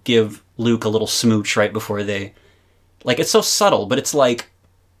to give Luke a little smooch right before they... Like, it's so subtle, but it's like,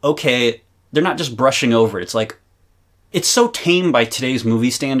 okay, they're not just brushing over it. It's like, it's so tame by today's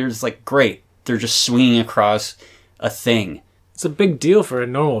movie standards. It's like, great, they're just swinging across a thing. It's a big deal for a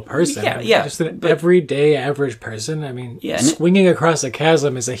normal person. Just an everyday average person. I mean, swinging across a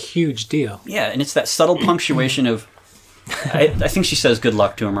chasm is a huge deal. Yeah, and it's that subtle punctuation of, I think she says good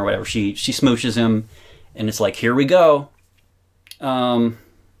luck to him or whatever. She smooches him, and it's like, here we go.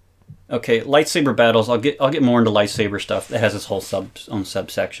 Okay, lightsaber battles. I'll get more into lightsaber stuff. That has its whole own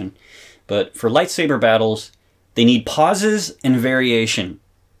subsection. But for lightsaber battles, they need pauses and variation.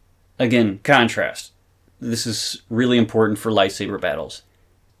 Again, contrast. This is really important for lightsaber battles.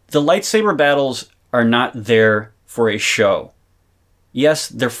 The lightsaber battles are not there for a show. Yes,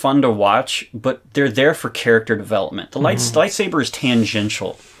 they're fun to watch, but they're there for character development. The lightsaber is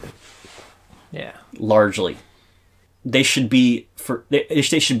tangential. Yeah. Largely. They should be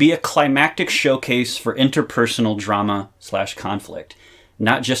a climactic showcase for interpersonal drama / conflict,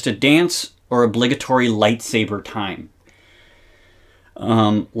 not just a dance or obligatory lightsaber time.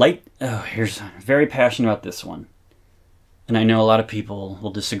 I'm very passionate about this one. And I know a lot of people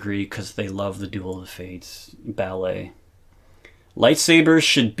will disagree because they love the Duel of the Fates ballet. Lightsabers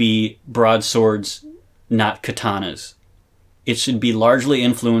should be broadswords, not katanas. It should be largely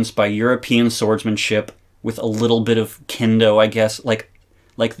influenced by European swordsmanship with a little bit of kendo, I guess. Like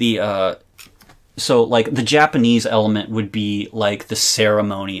the the Japanese element would be like the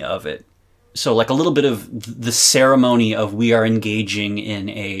ceremony of it. So like a little bit of the ceremony of we are engaging in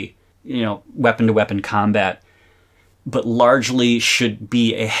a, weapon-to-weapon combat, but largely should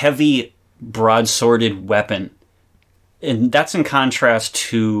be a heavy broadsworded weapon. And that's in contrast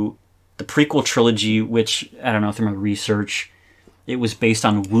to the prequel trilogy, which, I don't know, through my research, it was based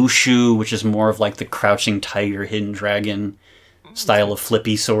on wushu, which is more of like the crouching tiger, hidden dragon style of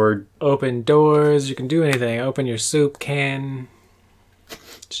flippy sword. Open doors, you can do anything. Open your soup can.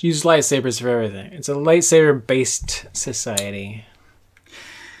 Just use lightsabers for everything. It's a lightsaber-based society.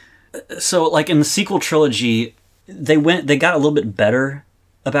 So, like in the sequel trilogy, they got a little bit better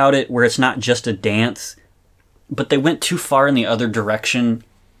about it, where it's not just a dance, but they went too far in the other direction.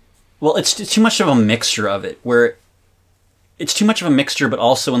 Well, it's too much of a mixture of it, where it's too much of a mixture, but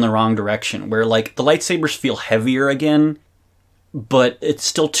also in the wrong direction, where like the lightsabers feel heavier again, but it's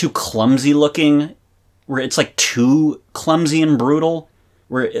still too clumsy looking, where it's like too clumsy and brutal,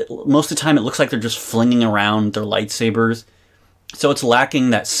 where most of the time it looks like they're just flinging around their lightsabers. So it's lacking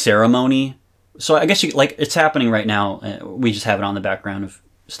that ceremony. So I guess it's happening right now. We just have it on the background of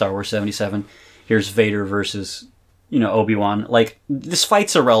Star Wars 77. Here's Vader versus, Obi-Wan. Like, this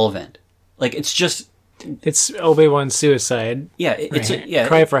fight's irrelevant. Like, it's Obi-Wan's suicide. Yeah,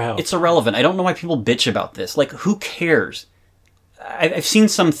 Cry for help. It's irrelevant. I don't know why people bitch about this. Like, who cares? I've seen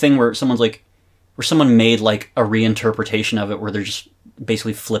something where someone made like a reinterpretation of it where they're just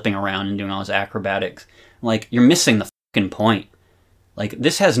basically flipping around and doing all this acrobatics. Like, you're missing the fucking point. Like,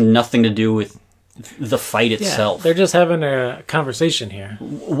 this has nothing to do with the fight itself. Yeah, they're just having a conversation here.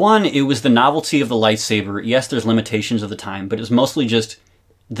 One, it was the novelty of the lightsaber. Yes, there's limitations of the time, but it was mostly just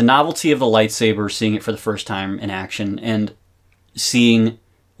the novelty of the lightsaber, seeing it for the first time in action, and seeing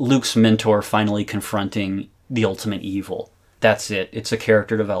Luke's mentor finally confronting the ultimate evil. That's it. It's a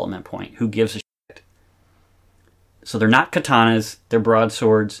character development point. Who gives a shit? So they're not katanas, they're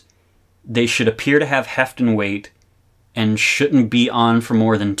broadswords. They should appear to have heft and weight, and shouldn't be on for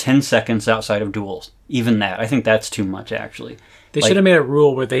more than 10 seconds outside of duels. Even that. I think that's too much, actually. They should have made a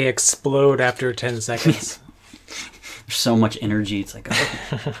rule where they explode after 10 seconds. There's so much energy. It's like,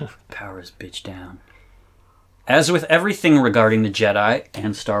 oh, power is bitch down. As with everything regarding the Jedi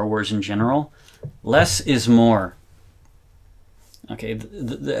and Star Wars in general, less is more. Okay,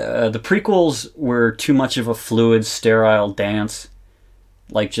 the prequels were too much of a fluid, sterile dance.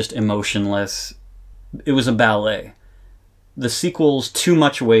 Like, just emotionless. It was a ballet. The sequels, too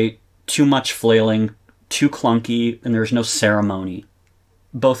much weight, too much flailing, too clunky, and there's no ceremony.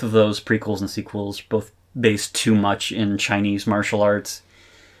 Both of those, prequels and sequels, both based too much in Chinese martial arts,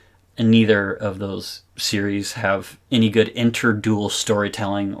 and neither of those series have any good inter-duel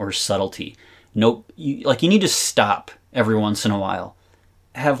storytelling or subtlety. Nope, you need to stop every once in a while.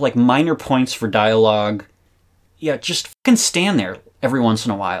 Have, like, minor points for dialogue. Yeah, just fucking stand there every once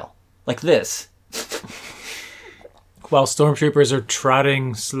in a while. Like this. While stormtroopers are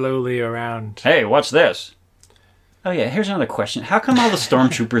trotting slowly around. Hey, what's this? Oh yeah, here's another question. How come all the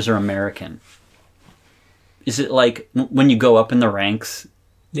stormtroopers are American? Is it like when you go up in the ranks,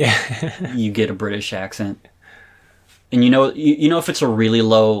 you get a British accent? And you know if it's a really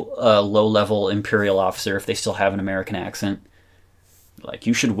low-level Imperial officer, if they still have an American accent? Like,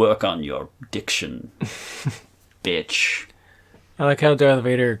 you should work on your diction, bitch. I like how Darth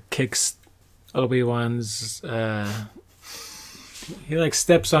Vader kicks Obi-Wan's... he, like,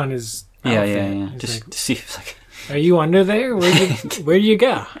 steps on his outfit. Yeah. He's Just to see if it's like... Are you under there? Where'd you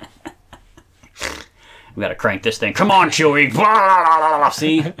go? We gotta crank this thing. Come on, Chewie!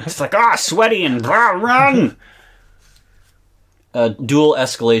 See? It's like, sweaty and run! Dual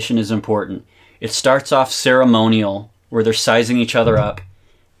escalation is important. It starts off ceremonial, where they're sizing each other up,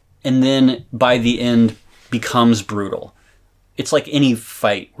 and then by the end becomes brutal. It's like any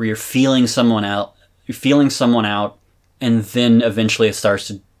fight where you're feeling someone out, and then eventually it starts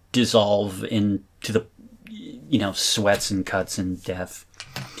to dissolve into the, sweats and cuts and death.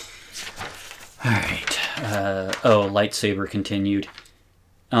 All right. Lightsaber continued.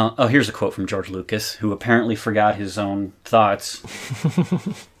 Here's a quote from George Lucas, who apparently forgot his own thoughts.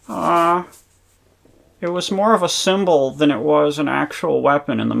 It was more of a symbol than it was an actual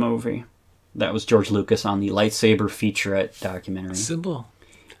weapon in the movie. That was George Lucas on the lightsaber featurette documentary. Symbol.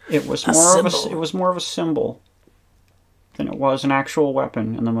 It was more of a symbol than it was an actual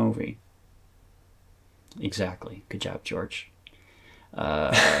weapon in the movie. Exactly. Good job, George.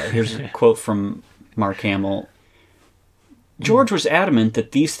 Here's a quote from Mark Hamill. George was adamant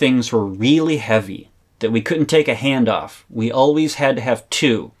that these things were really heavy, that we couldn't take a hand off. We always had to have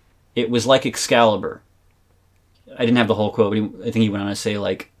two. It was like Excalibur. I didn't have the whole quote, but I think he went on to say,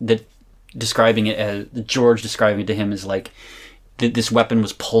 like, that describing it as, George describing it to him as, like, that this weapon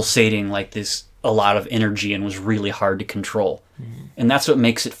was pulsating like this, a lot of energy, and was really hard to control. Mm-hmm. And that's what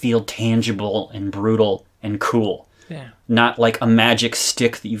makes it feel tangible and brutal and cool. Yeah. Not like a magic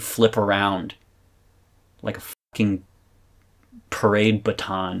stick that you flip around. Like a fucking parade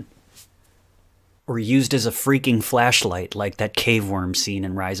baton. Or used as a freaking flashlight like that cave worm scene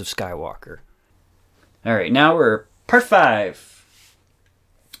in Rise of Skywalker. Alright, now we're part 5.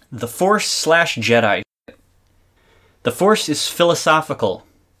 The Force/Jedi. The Force is philosophical.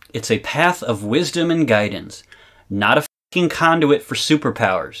 It's a path of wisdom and guidance, not a fucking conduit for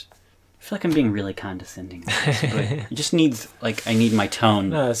superpowers. I feel like I'm being really condescending. But it just needs, like, I need my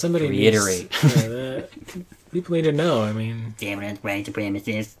tone somebody to reiterate. People need to know, I mean... Damn it, right to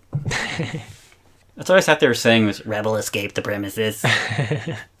premises. That's what I sat there saying was, Rebel escaped the premises.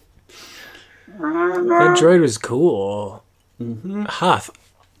 That droid was cool. Mm-hmm. Hoth.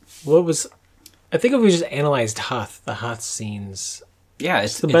 What was... I think if we just analyzed Hoth, the Hoth scenes... Yeah,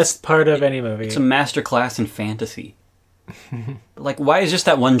 it's the best part of any movie. It's a masterclass in fantasy. Like, why is just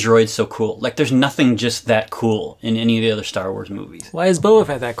that one droid so cool? Like, there's nothing just that cool in any of the other Star Wars movies. Why is Boba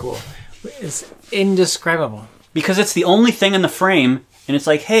Fett that cool? It's indescribable. Because it's the only thing in the frame, and it's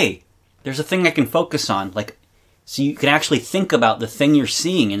like, hey, there's a thing I can focus on. Like, so you can actually think about the thing you're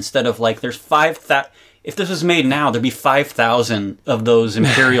seeing instead of, like, there's 5,000... If this was made now, there'd be 5,000 of those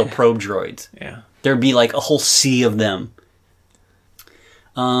Imperial probe droids. Yeah. There'd be, like, a whole sea of them.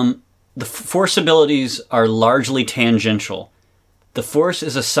 The Force abilities are largely tangential. The Force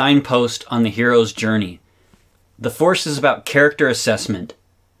is a signpost on the hero's journey. The Force is about character assessment,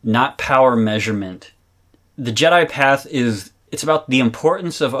 not power measurement. The Jedi path it's about the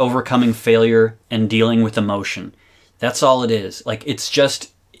importance of overcoming failure and dealing with emotion. That's all it is. Like, it's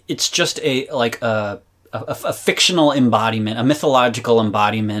just a fictional embodiment, a mythological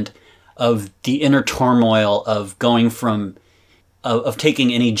embodiment of the inner turmoil of going from of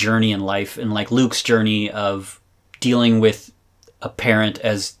taking any journey in life, and like Luke's journey of dealing with a parent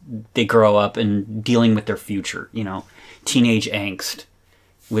as they grow up and dealing with their future, you know, teenage angst,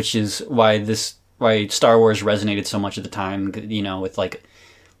 which is why Star Wars resonated so much at the time, you know, with like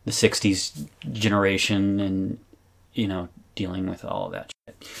the 60s generation and, you know, dealing with all of that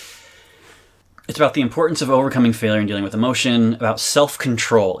shit. It's about the importance of overcoming failure and dealing with emotion, about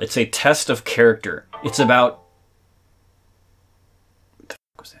self-control. It's a test of character. It's about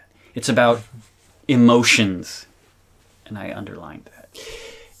emotions, and I underlined that.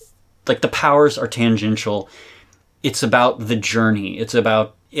 Like, the powers are tangential. It's about the journey. It's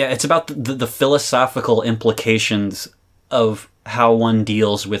about the philosophical implications of how one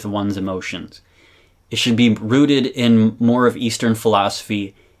deals with one's emotions. It should be rooted in more of Eastern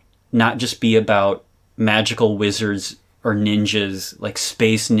philosophy, not just be about magical wizards or ninjas, like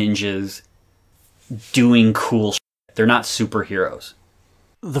space ninjas, doing cool shit. They're not superheroes.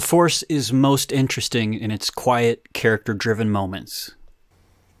 The Force is most interesting in its quiet, character-driven moments.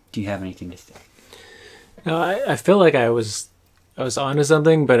 Do you have anything to say? No, I feel like I was onto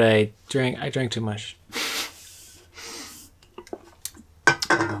something, but I drank too much.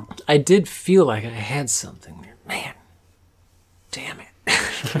 I did feel like I had something there. Man, damn it.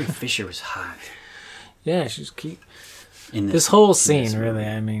 Carrie Fisher was hot. Yeah, she was cute. This whole scene, really,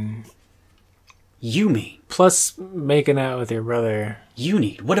 I mean... You mean? Plus making out with your brother. You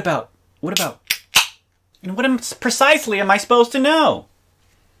need. What about... And precisely am I supposed to know?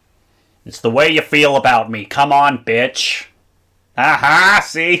 It's the way you feel about me. Come on, bitch. Aha,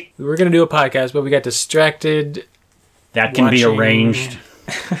 see? We were going to do a podcast, but we got distracted. That can be arranged.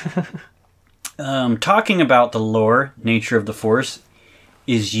 Talking about the lore, nature of the Force,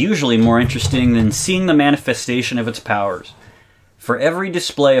 is usually more interesting than seeing the manifestation of its powers. For every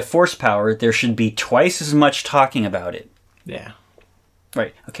display of Force power, there should be twice as much talking about it. Yeah.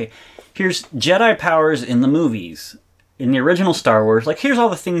 Right, okay. Here's Jedi powers in the movies. In the original Star Wars, like, here's all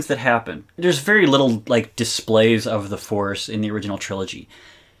the things that happen. There's very little, like, displays of the Force in the original trilogy.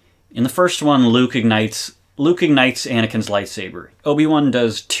 In the first one, Luke ignites Anakin's lightsaber. Obi-Wan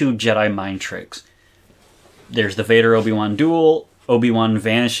does 2 Jedi mind tricks. There's the Vader-Obi-Wan duel. Obi-Wan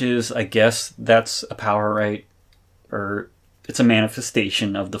vanishes. I guess that's a power, right? Or it's a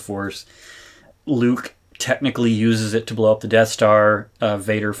manifestation of the Force. Luke technically uses it to blow up the Death Star.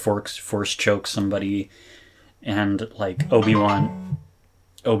 Vader force chokes somebody. And, like, Obi-Wan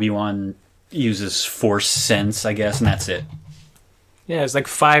uses Force Sense, I guess, and that's it. Yeah, it's like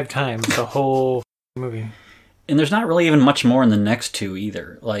 5 times the whole movie. And there's not really even much more in the next 2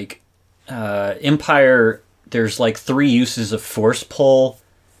 either. Like, Empire, there's like 3 uses of Force Pull.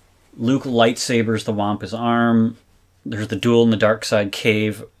 Luke lightsabers the Wampa's arm. There's the duel in the dark side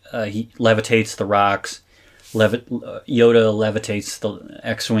cave. He levitates the rocks. Yoda levitates the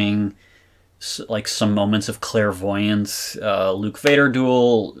X-Wing. Like some moments of clairvoyance. Luke Vader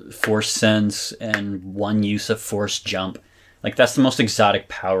duel, Force Sense, and 1 use of Force Jump. Like, that's the most exotic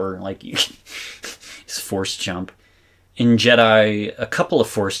power. Like, is Force Jump. In Jedi, a couple of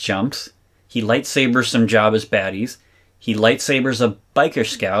Force Jumps. He lightsabers some Jabba's baddies. He lightsabers a biker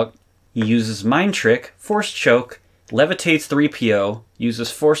scout. He uses Mind Trick, Force Choke, levitates 3PO, uses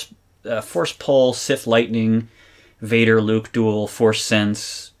Force Pull, Sith Lightning, Vader, Luke duel, Force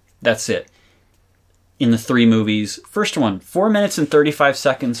Sense. That's it. In the 3 movies. First one, 4 minutes and 35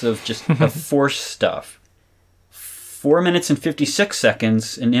 seconds of just of Force stuff. 4 minutes and 56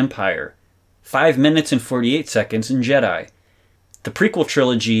 seconds in Empire. 5 minutes and 48 seconds in Jedi. The prequel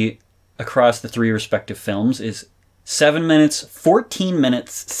trilogy across the 3 respective films is 7 minutes, 14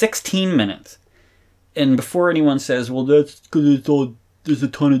 minutes, 16 minutes. And before anyone says, well, that's because there's a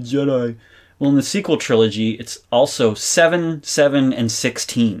ton of Jedi. Well, in the sequel trilogy, it's also 7, 7, and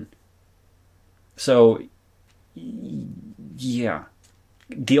 16. So, yeah.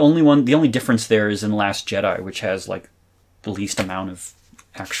 The only difference there is in Last Jedi, which has, like, the least amount of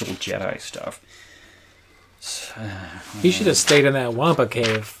actual Jedi stuff. He should have stayed in that Wampa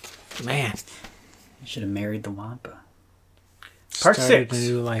cave. Man. He should have married the Wampa. Part Started 6. a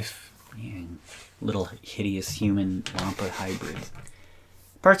new life. Yeah, little hideous human Wampa hybrid.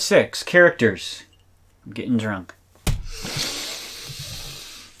 Part 6. Characters. I'm getting drunk.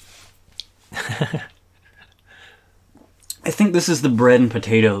 I think this is the bread and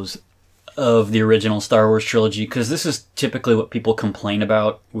potatoes of the original Star Wars trilogy, because this is typically what people complain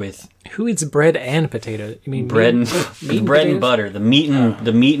about with... Who eats bread and potato? You mean bread meat? and Meat bread and and butter, the meat and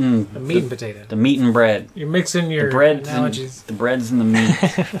potato. the meat and bread. You're mixing your analogies. The breads and the meat.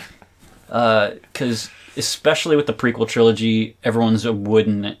 Because especially with the prequel trilogy, everyone's a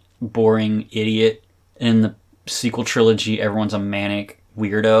wooden, boring idiot. And in the sequel trilogy, everyone's a manic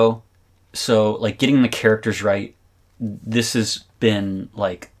weirdo. So, like, getting the characters right, this has been,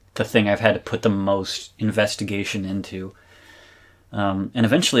 like, the thing I've had to put the most investigation into. And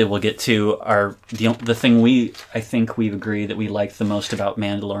eventually we'll get to the thing I think we've agreed that we like the most about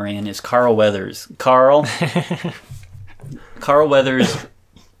Mandalorian is Carl Weathers. Carl Weathers,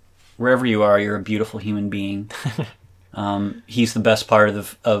 wherever you are, you're a beautiful human being. He's the best part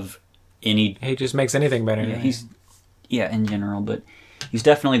of any... He just makes anything better. Yeah, in general, but he's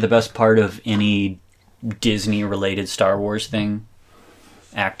definitely the best part of any Disney-related Star Wars thing,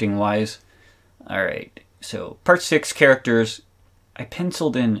 acting-wise. Alright, so Part 6, characters. I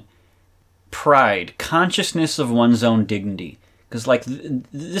penciled in pride, consciousness of one's own dignity. Because, like,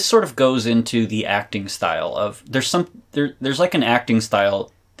 this sort of goes into the acting style of... There's like an acting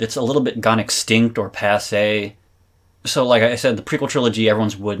style that's a little bit gone extinct or passé. So, like I said, the prequel trilogy,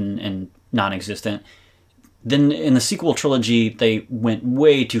 everyone's wooden and non-existent. Then in the sequel trilogy, they went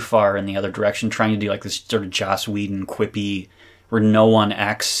way too far in the other direction, trying to do like this sort of Joss Whedon quippy, where no one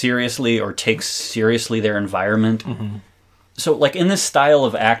acts seriously or takes seriously their environment. Mm-hmm. So, like, in this style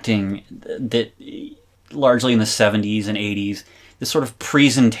of acting that largely in the 70s and 80s, this sort of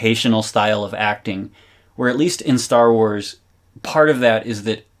presentational style of acting, where at least in Star Wars, part of that is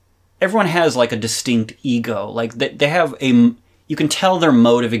that everyone has, like, a distinct ego. Like, they have you can tell their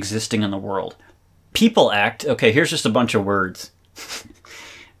mode of existing in the world. People act... Okay, here's just a bunch of words.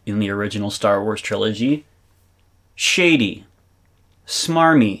 In the original Star Wars trilogy. Shady.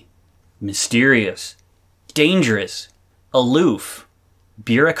 Smarmy. Mysterious. Dangerous. Aloof.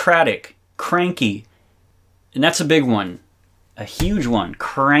 Bureaucratic. Cranky. And that's a big one. A huge one.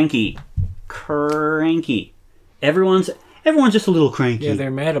 Cranky. Cranky. Everyone's just a little cranky. Yeah,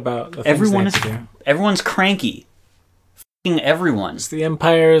 they're mad about the things everyone's cranky. F***ing everyone's. The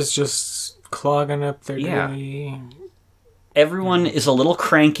Empire is just clogging up their daily... Everyone is a little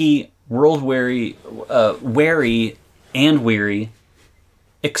cranky, world-weary, wary, and weary,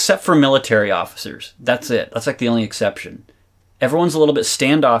 except for military officers. That's it. That's like the only exception. Everyone's a little bit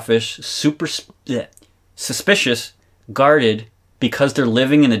standoffish, suspicious, guarded, because they're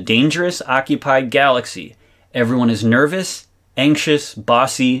living in a dangerous, occupied galaxy. Everyone is nervous, anxious,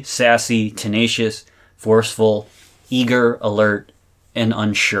 bossy, sassy, tenacious, forceful, eager, alert, and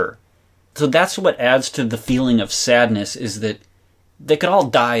unsure. So that's what adds to the feeling of sadness, is that they could all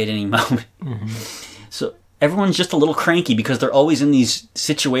die at any moment. Mm-hmm. So everyone's just a little cranky because they're always in these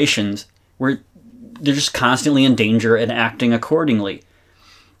situations where they're just constantly in danger and acting accordingly.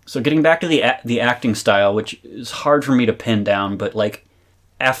 So getting back to the acting style, which is hard for me to pin down, but like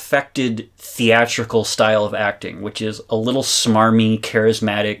affected theatrical style of acting, which is a little smarmy,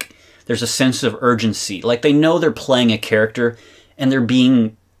 charismatic. There's a sense of urgency. Like they know they're playing a character and they're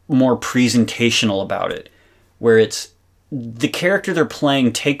being more presentational about it, where it's the character they're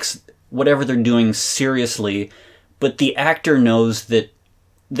playing takes whatever they're doing seriously, but the actor knows that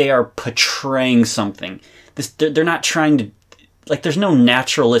they are portraying something. They're not trying to, like, there's no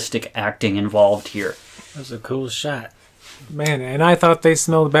naturalistic acting involved here. That's a cool shot. Man, and I thought they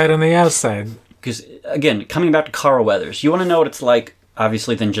smelled bad on the outside. Because, again, coming back to Carl Weathers, you want to know what it's like,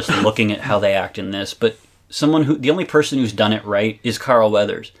 obviously, than just looking at how they act in this, but the only person who's done it right is Carl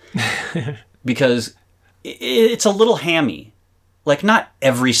Weathers. Because it's a little hammy. Like, not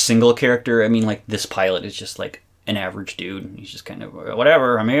every single character. I mean, like, this pilot is just, like, an average dude. He's just kind of,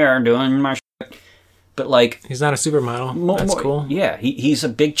 whatever, I'm here doing my shit. But, like... He's not a supermodel. That's cool. Yeah, he's a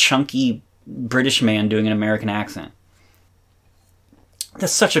big, chunky British man doing an American accent.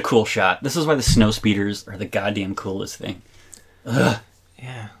 That's such a cool shot. This is why the snowspeeders are the goddamn coolest thing. Ugh.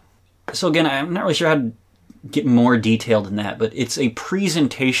 Yeah. So, again, I'm not really sure how to get more detailed than that, but it's a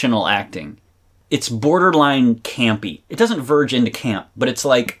presentational acting. It's borderline campy. It doesn't verge into camp, but it's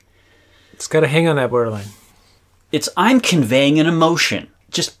like... It's got to hang on that borderline. I'm conveying an emotion.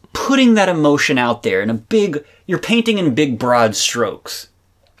 Just putting that emotion out there in you're painting in big, broad strokes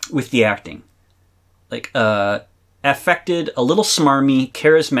with the acting. Like, affected, a little smarmy,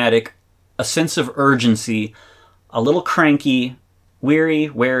 charismatic, a sense of urgency, a little cranky, weary,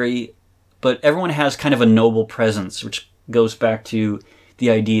 wary, but everyone has kind of a noble presence, which goes back to the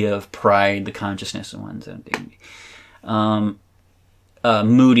idea of pride, the consciousness of one's own dignity.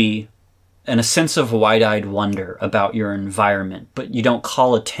 Moody, and a sense of wide-eyed wonder about your environment, but you don't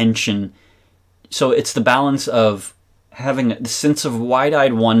call attention. So it's the balance of having the sense of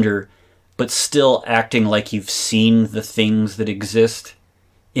wide-eyed wonder, but still acting like you've seen the things that exist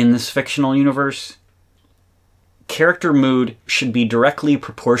in this fictional universe. Character mood should be directly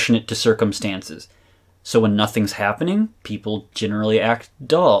proportionate to circumstances. So when nothing's happening, people generally act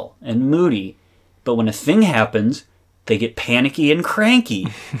dull and moody. But when a thing happens, they get panicky and cranky.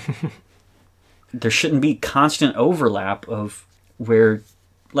 There shouldn't be constant overlap of where,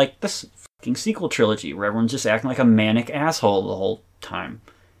 like this fucking sequel trilogy, where everyone's just acting like a manic asshole the whole time.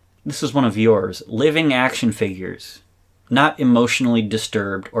 This is one of yours. Living action figures. Not emotionally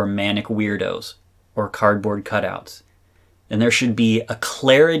disturbed or manic weirdos or cardboard cutouts. And there should be a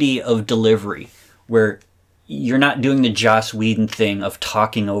clarity of delivery where you're not doing the Joss Whedon thing of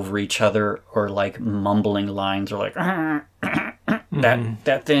talking over each other or like mumbling lines or like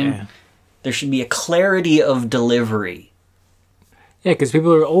that thing. Yeah. There should be a clarity of delivery. Yeah, because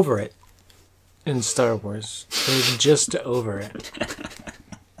people are over it in Star Wars. They're just over it.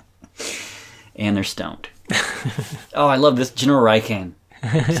 And they're stoned. Oh, I love this General Raikan.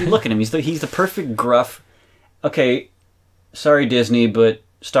 See, look at him. He's the perfect gruff. Okay, sorry Disney, but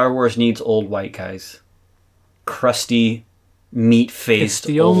Star Wars needs old white guys. Crusty, meat-faced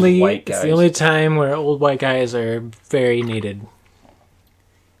old white guys. It's the only time where old white guys are very needed.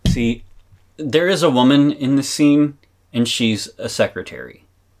 See, there is a woman in the scene, and she's a secretary.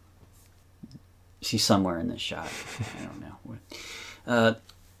 She's somewhere in this shot. I don't know.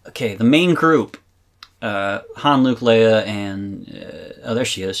 Okay, the main group. Han, Luke, Leia, and... oh, there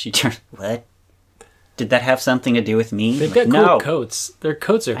she is. She turned... What? Did that have something to do with me? They've got cool coats. Their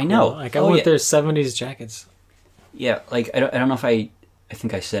coats are cool. I know. Like, I want their 70s jackets. Yeah, like, I don't know if I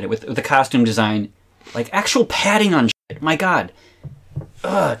think I said it. With the costume design, like, actual padding on shit. My God.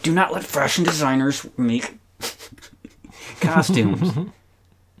 Do not let fashion designers make costumes.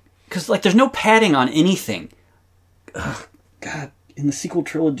 Because, like, there's no padding on anything. God, in the sequel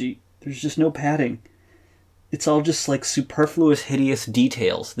trilogy, there's just no padding. It's all just, like, superfluous, hideous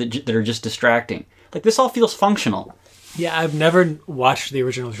details that are just distracting. Like, this all feels functional. Yeah, I've never watched the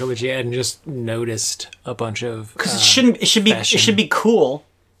original trilogy and just noticed a bunch of because it should be cool.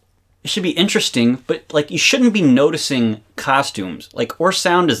 It should be interesting, but like you shouldn't be noticing costumes, like or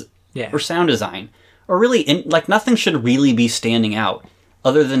sound design, or really like nothing should really be standing out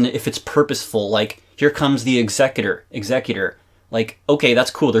other than if it's purposeful. Like here comes the executor. Like okay,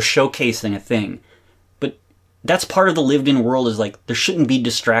 that's cool. They're showcasing a thing, but that's part of the lived-in world. Is like there shouldn't be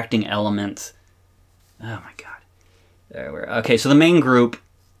distracting elements. Oh my God. Okay, so the main group,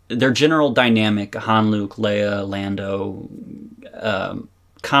 their general dynamic, Han, Luke, Leia, Lando,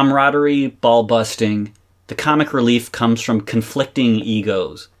 camaraderie, ball-busting. The comic relief comes from conflicting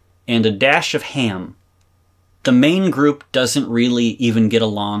egos and a dash of ham. the main group doesn't really even get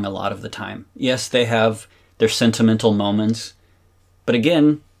along a lot of the time. Yes, they have their sentimental moments, but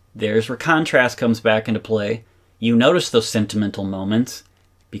again, there's where contrast comes back into play. You notice those sentimental moments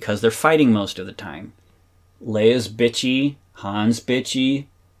because they're fighting most of the time. Leia's bitchy, Han's bitchy,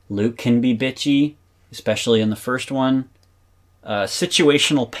 Luke can be bitchy, especially in the first one.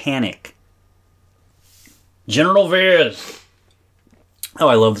 Situational panic. General Veers! Oh,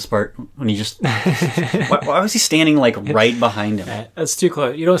 I love this part when he just... why was he standing, like, right behind him? That's too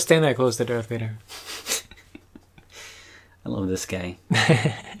close. You don't stand that close to Darth Vader. I love this guy.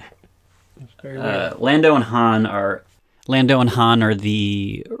 Very weird. Lando and Han are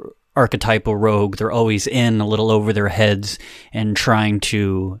the archetypal rogue. They're always in a little over their heads and trying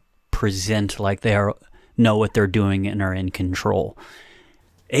to present like they know what they're doing and are in control.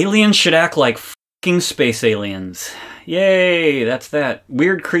 Aliens should act like fucking space aliens. Yay, that's that.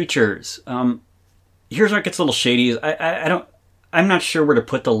 Weird creatures. Here's where it gets a little shady. I'm not sure where to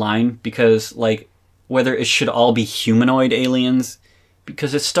put the line, because, like, whether it should all be humanoid aliens,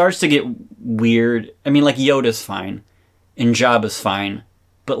 because it starts to get weird. I mean, like, Yoda's fine, and Jabba's fine,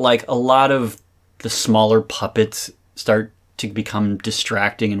 but, like, a lot of the smaller puppets start to become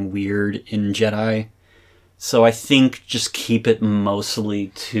distracting and weird in Jedi. So I think just keep it mostly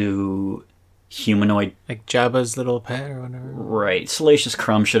to humanoid. Like Jabba's little pet or whatever. Right. Salacious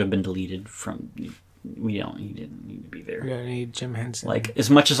Crumb should have been deleted from... He didn't need to be there. We don't need Jim Henson. Like, as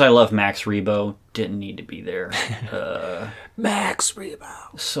much as I love Max Rebo, didn't need to be there. Max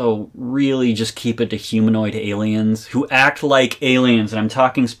Rebo. So really just keep it to humanoid aliens who act like aliens. And I'm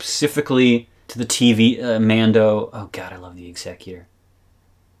talking specifically to the TV Mando. Oh god, I love the Executor.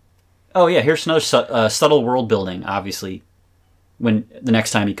 Oh yeah, here's another subtle world building, obviously. When the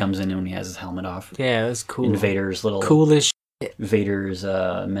next time he comes in and when he has his helmet off. Yeah, that's cool. In Vader's little... Coolest shit. Vader's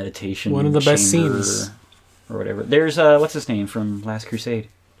meditation One of the best scenes. Or whatever. There's, what's his name from Last Crusade?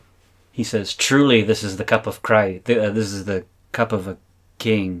 He says, truly, this is the cup of Christ. This is the cup of a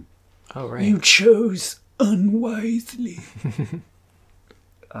king. Oh, right. You chose unwisely.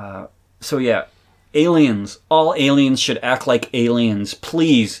 So yeah, aliens. All aliens should act like aliens.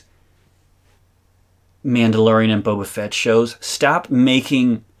 Please, Mandalorian and Boba Fett shows, stop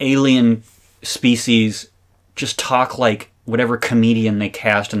making alien species just talk like whatever comedian they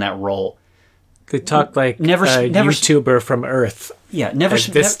cast in that role. They talk like never YouTuber from Earth. Yeah, never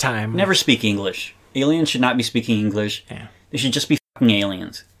speak English. Aliens should not be speaking English. Yeah. They should just be fucking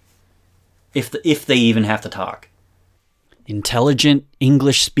aliens. If they even have to talk. Intelligent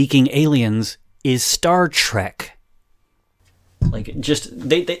English-speaking aliens is Star Trek. Like, just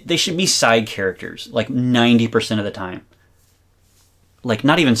they should be side characters, like 90% of the time. Like,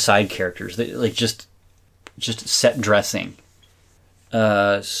 not even side characters. Like just set dressing.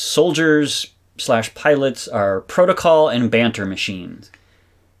 Soldiers/pilots are protocol and banter machines.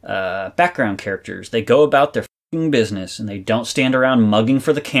 Background characters. They go about their fucking business and they don't stand around mugging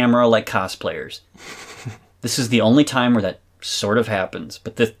for the camera like cosplayers. This is the only time where that sort of happens,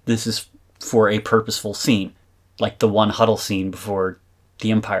 but this is for a purposeful scene, like the one huddle scene before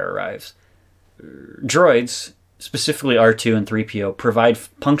the Empire arrives. Droids, specifically R2 and 3PO, provide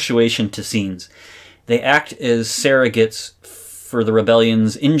punctuation to scenes. They act as surrogates for the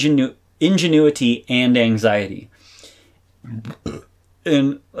rebellion's ingenuity and anxiety.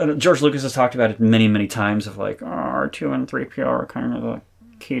 And George Lucas has talked about it many, many times of like, oh, R2 and 3PO are kind of the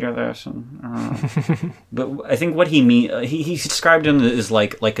key to this, and but I think what he he described him as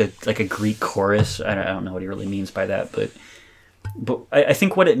like a Greek chorus. I don't know what he really means by that, but I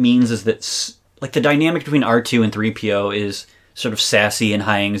think what it means is that like the dynamic between R2 and 3PO is sort of sassy and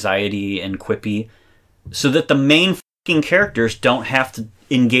high anxiety and quippy, so that the main fucking characters don't have to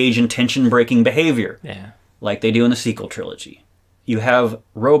engage in tension-breaking behavior, like they do in the sequel trilogy. You have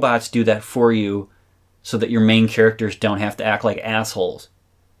robots do that for you, so that your main characters don't have to act like assholes.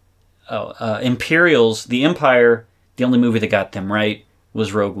 Imperials, the Empire, the only movie that got them right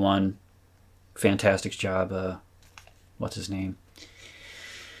was Rogue One. Fantastic job. What's his name?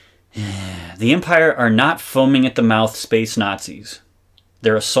 The Empire are not foaming at the mouth space Nazis.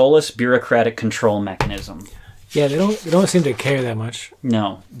 They're a soulless bureaucratic control mechanism. Yeah, they don't seem to care that much.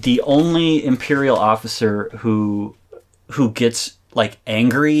 No. The only Imperial officer who gets like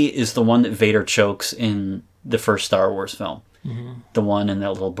angry is the one that Vader chokes in the first Star Wars film. Mm-hmm. The one in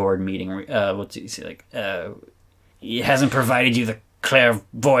that little board meeting. What's he say? Like, he hasn't provided you the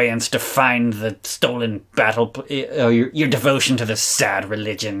clairvoyance to find the stolen battle. Your devotion to the sad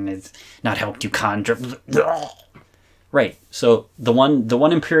religion has not helped you conjure. Right. So the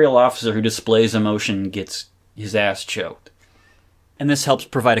one Imperial officer who displays emotion gets his ass choked. And this helps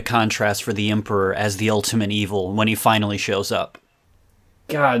provide a contrast for the Emperor as the ultimate evil when he finally shows up.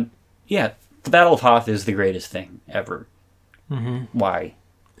 God, yeah, the Battle of Hoth is the greatest thing ever. Mm-hmm. Why?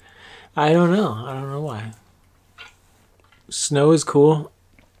 I don't know. I don't know why. Snow is cool.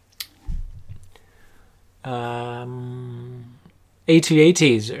 AT-ATs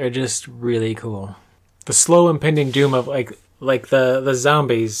are just really cool. The slow impending doom of like the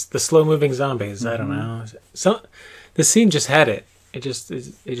zombies, the slow moving zombies. Mm-hmm. I don't know. So the scene just had it. It just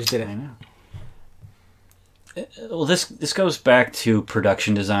did it. I know. Well, this goes back to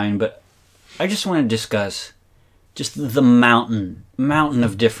production design, but I just want to discuss just the mountain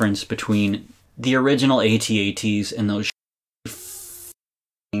of difference between the original AT-ATs and those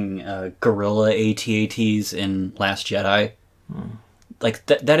guerrilla AT-ATs in Last Jedi. Like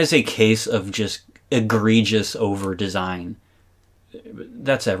that is a case of just egregious over design.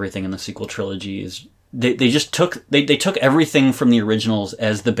 That's everything in the sequel trilogy. Is they just took everything from the originals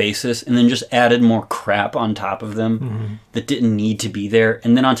as the basis and then just added more crap on top of them that didn't need to be there.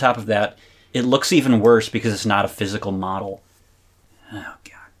 And then on top of that, it looks even worse because it's not a physical model. Oh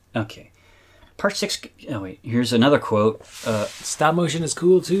god. Okay. Part 6. Oh wait, here's another quote. Stop motion is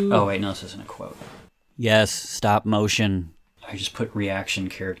cool too. Oh wait, no, this isn't a quote. Yes, stop motion. I just put reaction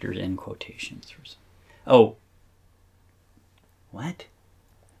characters in quotations. Oh. What?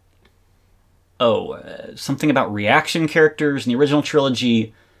 Oh, something about reaction characters in the original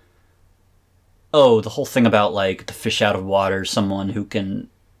trilogy. Oh, the whole thing about like the fish out of water, someone who can,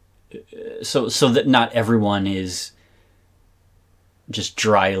 so that not everyone is just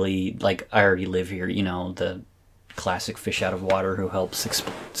dryly like I already live here. You know, the classic fish out of water who helps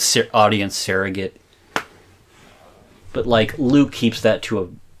audience surrogate. But like Luke keeps that to a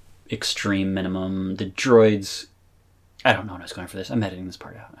extreme minimum. The droids, I don't know what I was going for this. I'm editing this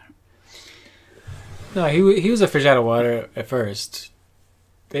part out. No, he was a fish out of water at first.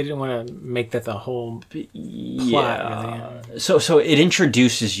 They didn't want to make that the whole plot. Yeah. Really. So it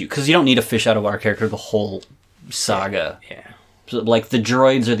introduces you, because you don't need a fish out of water character the whole saga. Yeah. So like the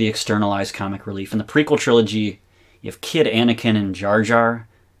droids are the externalized comic relief. In the prequel trilogy, you have Kid Anakin and Jar Jar,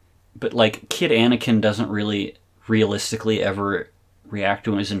 but like Kid Anakin doesn't really realistically ever react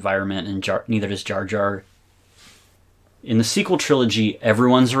to his environment, and neither does Jar Jar. In the sequel trilogy,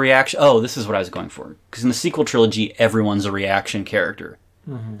 everyone's a reaction. Oh, this is what I was going for. Because in the sequel trilogy, everyone's a reaction character.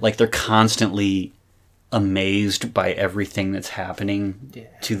 Mm-hmm. Like, they're constantly amazed by everything that's happening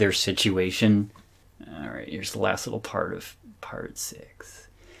to their situation. All right, here's the last little part of part 6.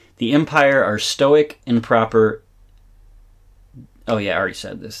 The Empire are stoic and proper. Oh, yeah, I already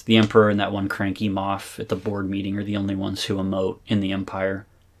said this. The Emperor and that one cranky Moff at the board meeting are the only ones who emote in the Empire.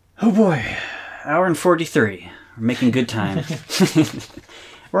 Oh, boy. Hour and 43. We're making good time.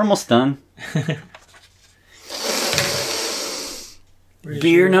 We're almost done.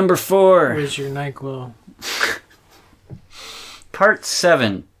 Beer number 4. Where's your NyQuil? Part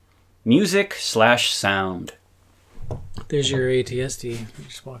 7. Music/sound. There's your ATSD. You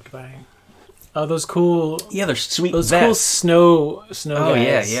just walked by. Oh, those cool... Yeah, they're sweet those vests. Cool snow oh,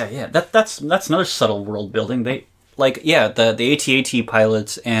 guys. Yeah. That's another subtle world building. They, like, yeah, the AT-AT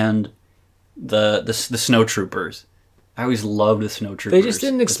pilots and the snow troopers. I always loved the snow troopers. They just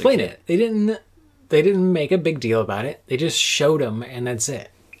didn't explain it. They didn't make a big deal about it. They just showed them, and that's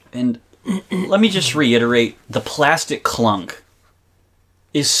it. And let me just reiterate, the plastic clunk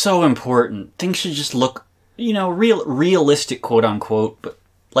is so important. Things should just look, realistic, quote unquote, but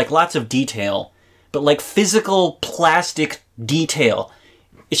like lots of detail, but like physical plastic detail.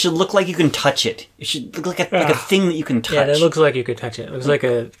 It should look like you can touch it. It should look like a thing that you can touch. Yeah, it looks like you could touch it. It looks like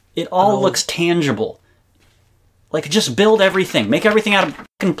a... It all looks tangible. Like, just build everything. Make everything out of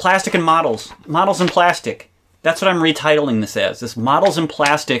fucking plastic and models. Models and plastic. That's what I'm retitling this as. This Models and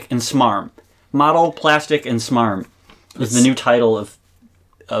Plastic and Smarm. Model, Plastic, and Smarm is the new title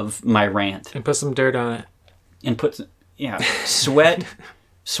of my rant. And put some dirt on it. And sweat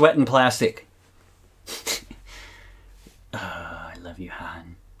and plastic. I love you,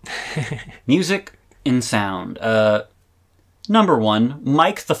 Han. Music and sound. Number 1,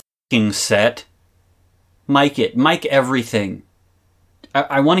 mic the fucking set. Mic it. Mic everything.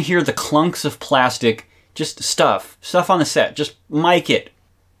 I want to hear the clunks of plastic. Just stuff on the set. Just mic it.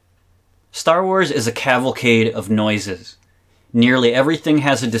 Star Wars is a cavalcade of noises. Nearly everything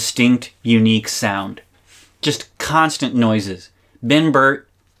has a distinct, unique sound. Just constant noises. Ben Burt,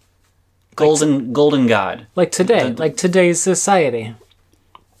 Golden God. Like today. Like today's society.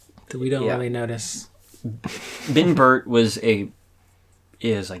 That we don't really notice. Ben Burt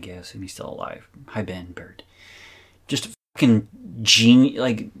is, I guess, and he's still alive. Hi, Ben Burt. Just fucking genius,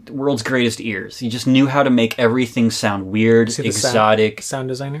 like world's greatest ears. He just knew how to make everything sound weird, exotic. Sound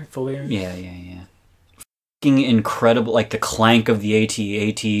designer, fully. Yeah. Fucking incredible, like the clank of the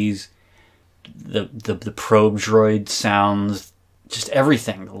AT-ATs, the probe droid sounds, just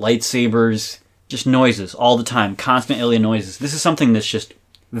everything. The lightsabers, just noises all the time, constant alien noises. This is something that's just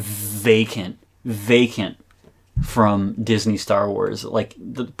vacant from Disney Star Wars. Like,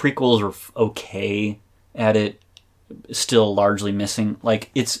 the prequels are okay at it, still largely missing.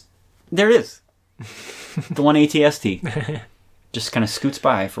 Like, there it is. The one ATST just kind of scoots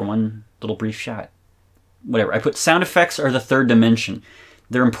by for one little brief shot. Whatever. I put sound effects are the third dimension.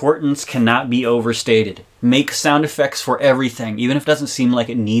 Their importance cannot be overstated. Make sound effects for everything, even if it doesn't seem like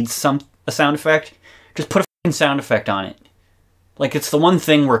it needs a sound effect. Just put a fucking sound effect on it. Like, it's the one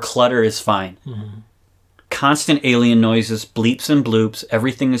thing where clutter is fine. Mm-hmm. Constant alien noises, bleeps and bloops,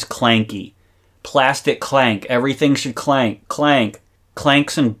 everything is clanky. Plastic clank, everything should clank.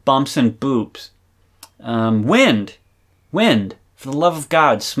 Clanks and bumps and boops. Wind. For the love of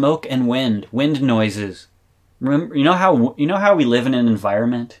God, smoke and wind. Wind noises. Remember, you know how we live in an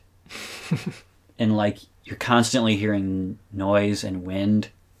environment? And, like, you're constantly hearing noise and wind?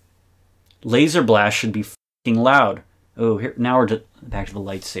 Laser blast should be fucking loud. Oh, now we're back to the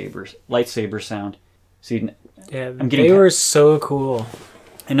lightsabers. Lightsaber sound. See, yeah, they were so cool.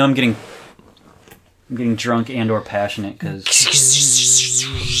 I know I'm getting drunk and or passionate because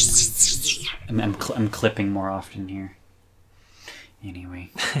I'm clipping more often here. Anyway.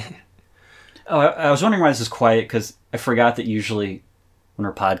 Oh, I was wondering why this is quiet, because I forgot that usually when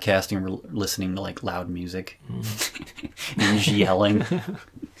we're podcasting, we're listening to, like, loud music. And just yelling.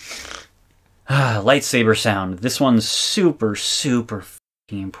 Lightsaber sound. This one's super, super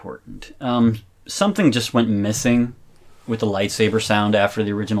fucking important. Something just went missing with the lightsaber sound after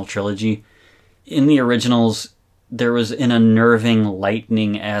the original trilogy. In the originals, there was an unnerving,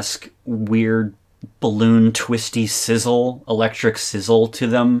 lightning-esque, weird, balloon twisty sizzle, electric sizzle to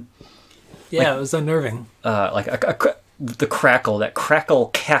them. Yeah, like, it was unnerving. Like the crackle, that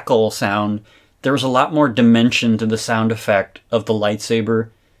cackle sound. There was a lot more dimension to the sound effect of the lightsaber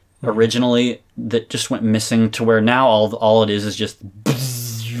originally that just went missing, to where now all it is just...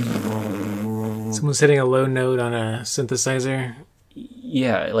 Someone's hitting a low note on a synthesizer.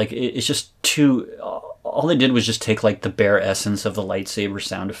 Yeah, like it's just too... All they did was just take, like, the bare essence of the lightsaber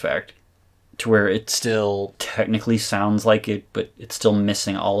sound effect, to where it still technically sounds like it, but it's still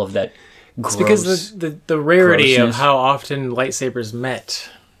missing all of that gross. It's because the rarity of how often lightsabers met.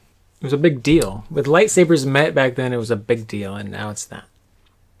 It was a big deal. With lightsabers met back then, it was a big deal, and now it's not.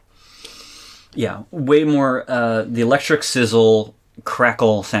 Yeah, way more... the electric sizzle,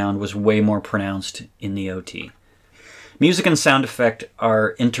 crackle sound was way more pronounced in the OT. Music and sound effect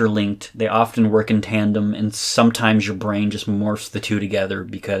are interlinked. They often work in tandem, and sometimes your brain just morphs the two together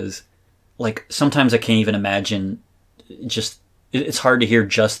because, like, sometimes I can't even imagine it's hard to hear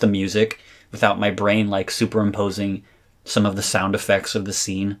just the music without my brain, like, superimposing some of the sound effects of the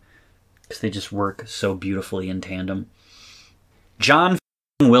scene, because they just work so beautifully in tandem. John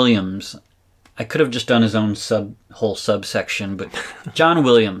Williams. I could have just done his own whole subsection, but John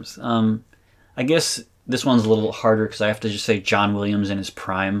Williams. I guess this one's a little harder because I have to just say John Williams in his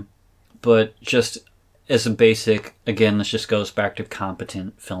prime. But just as a basic, again, this just goes back to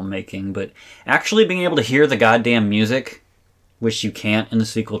competent filmmaking. But actually being able to hear the goddamn music, which you can't in the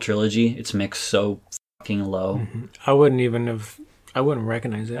sequel trilogy, it's mixed so fucking low. Mm-hmm. I wouldn't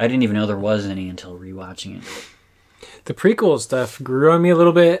recognize it. I didn't even know there was any until rewatching it. The prequel stuff grew on me a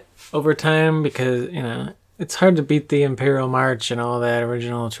little bit over time because, it's hard to beat the Imperial March and all that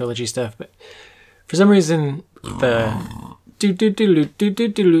original trilogy stuff, but for some reason the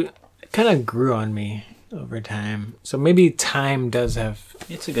it kind of grew on me over time. So maybe time does have...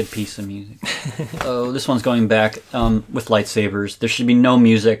 It's a good piece of music. Oh, this one's going back with lightsabers. There should be no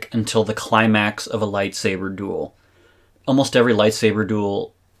music until the climax of a lightsaber duel. Almost every lightsaber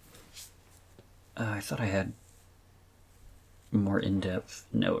duel... I thought I had a more in-depth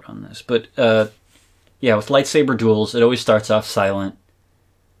note on this. But, yeah, with lightsaber duels, it always starts off silent.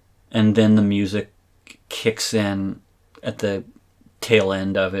 And then the music kicks in at the tail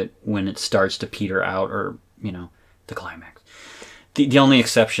end of it when it starts to peter out, or, the climax. The only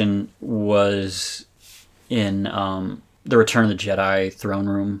exception was in the Return of the Jedi throne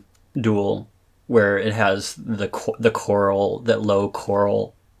room duel, where it has the choral, that low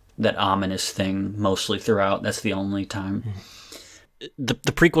choral, that ominous thing mostly throughout. That's the only time. The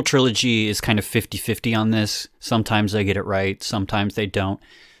prequel trilogy is kind of 50-50 on this. Sometimes they get it right, sometimes they don't.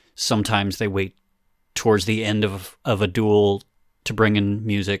 Sometimes they wait towards the end of a duel to bring in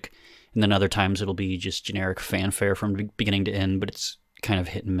music, and then other times it'll be just generic fanfare from beginning to end, but it's kind of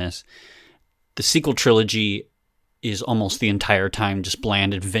hit and miss. The sequel trilogy is almost the entire time just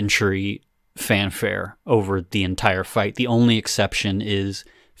bland adventure-y fanfare over the entire fight. The only exception is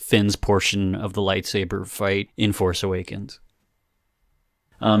Finn's portion of the lightsaber fight in Force Awakens.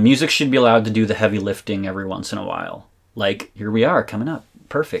 Music should be allowed to do the heavy lifting every once in a while. Like, here we are, coming up.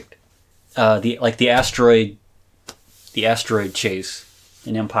 Perfect. The asteroid chase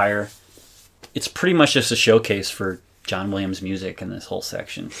in Empire, it's pretty much just a showcase for John Williams' music in this whole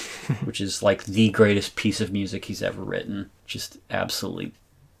section, which is like the greatest piece of music he's ever written. Just absolutely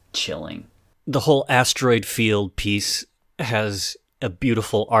chilling. The whole asteroid field piece has a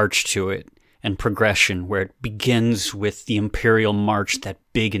beautiful arch to it and progression where it begins with the Imperial March, that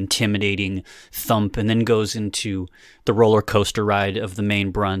big intimidating thump, and then goes into the roller coaster ride of the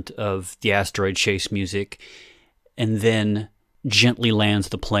main brunt of the asteroid chase music, and then gently lands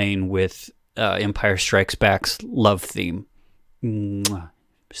the plane with Empire Strikes Back's love theme. Mwah.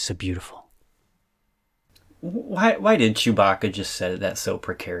 So beautiful. Why did Chewbacca just say that so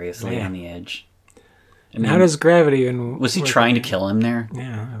precariously on the edge? I mean, how does gravity even... Was he trying to kill him there?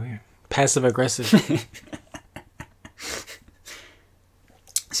 Yeah, weird. Passive aggressive.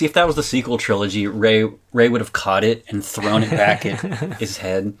 See, if that was the sequel trilogy, Ray would have caught it and thrown it back at his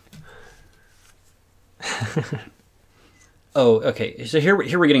head. Oh, okay. So here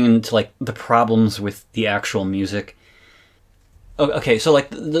we're getting into like the problems with the actual music. Okay, so like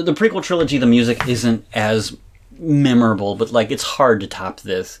the prequel trilogy, the music isn't as memorable, but like it's hard to top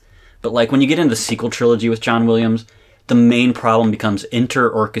this. But like when you get into the sequel trilogy with John Williams, the main problem becomes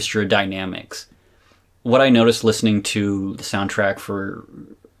inter-orchestra dynamics. What I noticed listening to the soundtrack for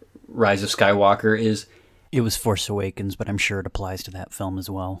Rise of Skywalker is... It was Force Awakens, but I'm sure it applies to that film as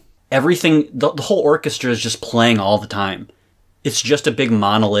well. Everything, the whole orchestra is just playing all the time. It's just a big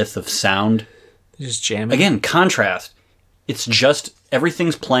monolith of sound. Just jamming. Again, contrast. It's just,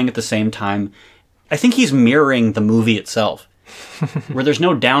 everything's playing at the same time. I think he's mirroring the movie itself. Where there's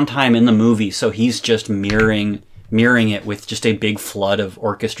no downtime in the movie, so he's just mirroring it with just a big flood of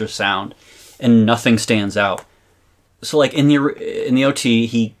orchestra sound, and nothing stands out. So like in the OT,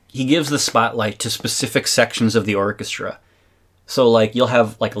 he gives the spotlight to specific sections of the orchestra. So like you'll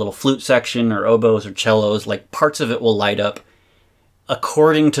have like a little flute section or oboes or cellos, like parts of it will light up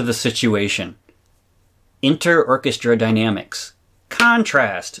according to the situation. Inter-orchestra dynamics,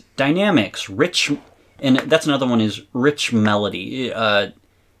 contrast, dynamics, rich, and that's another one is rich melody.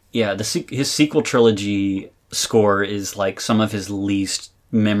 His sequel trilogy score is like some of his least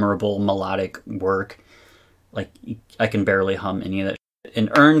memorable melodic work. Like I can barely hum any of that. And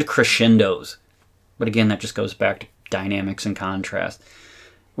earned crescendos, but again that just goes back to dynamics and contrast.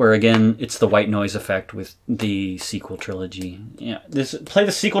 Where again it's the white noise effect with the sequel trilogy. Yeah, play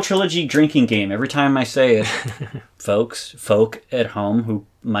the sequel trilogy drinking game every time I say it, folk at home who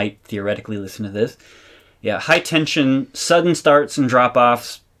might theoretically listen to this. Yeah, high tension, sudden starts and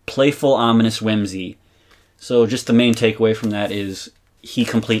drop-offs, playful, ominous whimsy. So just the main takeaway from that is he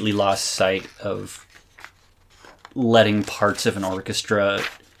completely lost sight of letting parts of an orchestra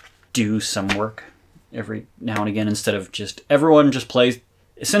do some work every now and again instead of just everyone just plays.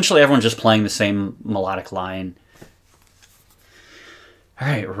 Essentially, everyone's just playing the same melodic line. All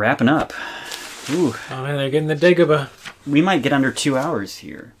right, wrapping up. Ooh. Oh man, they're getting the Dagobah. We might get under 2 hours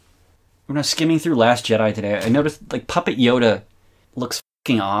here. When I was skimming through Last Jedi today, I noticed like Puppet Yoda looks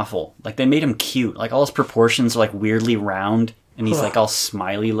fucking awful. Like they made him cute. Like all his proportions are like weirdly round, and he's like all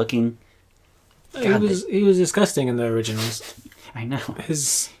smiley looking. God, he was disgusting in the originals. I know.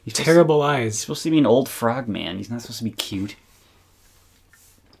 His terrible eyes. He's supposed to be an old frog man. He's not supposed to be cute.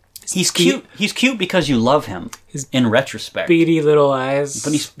 He's cute. He's cute because you love him. In retrospect, beady little eyes.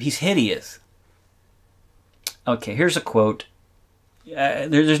 But he's hideous. Okay, here's a quote.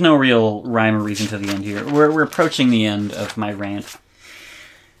 There's no real rhyme or reason to the end here. We're approaching the end of my rant.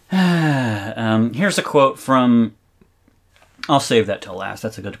 Here's a quote from. I'll save that till last.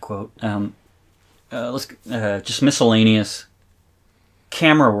 That's a good quote. Just miscellaneous.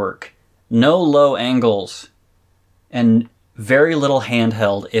 Camera work, no low angles, and very little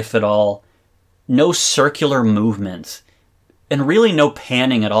handheld, if at all. No circular movements, and really no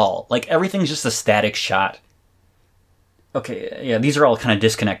panning at all. Like everything's just a static shot. Okay, yeah, these are all kind of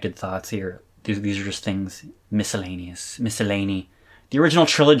disconnected thoughts here. These are just things miscellany. The original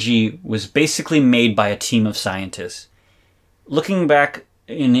trilogy was basically made by a team of scientists. Looking back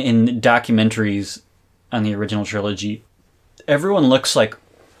in documentaries on the original trilogy, everyone looks like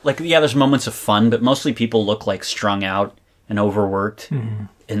yeah, there's moments of fun, but mostly people look like strung out and overworked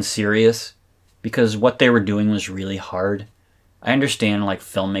and serious because what they were doing was really hard. I understand, like,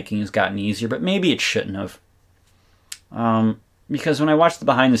 filmmaking has gotten easier, but maybe it shouldn't have. Because when I watch the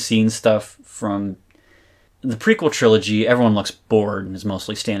behind-the-scenes stuff from the prequel trilogy, everyone looks bored and is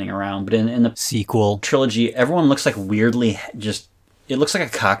mostly standing around. But in the sequel trilogy, everyone looks like weirdly just... It looks like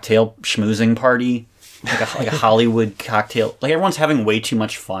a cocktail schmoozing party. Like a Hollywood cocktail. Like, everyone's having way too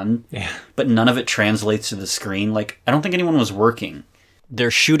much fun. Yeah. But none of it translates to the screen. Like, I don't think anyone was working.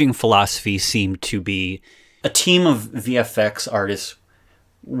 Their shooting philosophy seemed to be... A team of VFX artists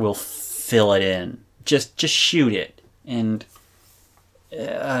will fill it in. Just shoot it. And...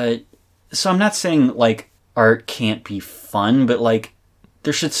 so I'm not saying, like, art can't be fun, but, like,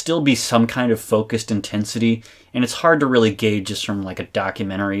 there should still be some kind of focused intensity, and it's hard to really gauge just from, like, a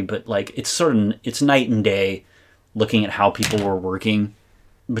documentary, but, like, it's night and day looking at how people were working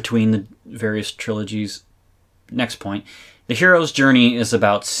between the various trilogies. Next point. The hero's journey is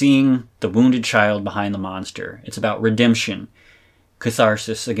about seeing the wounded child behind the monster. It's about redemption,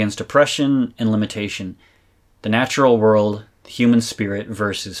 catharsis against oppression and limitation, the natural world, the human spirit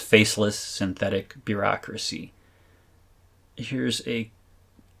versus faceless synthetic bureaucracy. Here's a...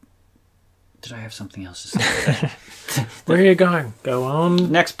 Did I have something else to say? Where are you going? Go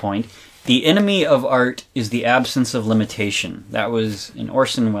on. Next point. The enemy of art is the absence of limitation. That was an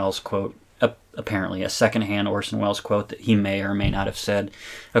Orson Welles quote, apparently a secondhand Orson Welles quote that he may or may not have said,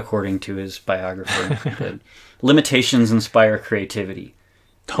 according to his biographer. Limitations inspire creativity.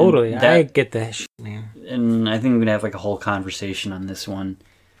 Totally. I get that shit, man. And I think we're going to have like a whole conversation on this one.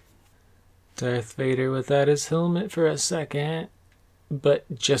 Darth Vader without his helmet for a second, but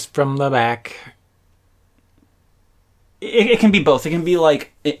just from the back. It can be both. It can be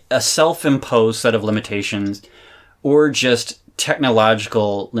like a self-imposed set of limitations or just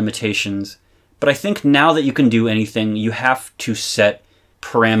technological limitations. But I think now that you can do anything, you have to set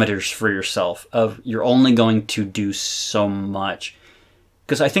parameters for yourself of you're only going to do so much.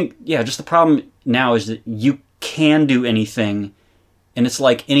 Because I think, yeah, just the problem now is that you can do anything, and it's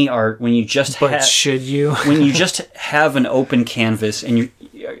like any art when you just But should you? when you just have an open canvas and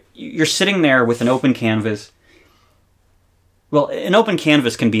you're sitting there with an open canvas. Well, an open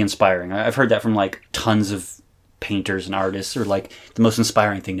canvas can be inspiring. I've heard that from like tons of painters and artists, or like the most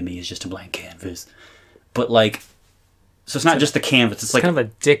inspiring thing to me is just a blank canvas. But like, so it's not just the canvas. It's like kind of a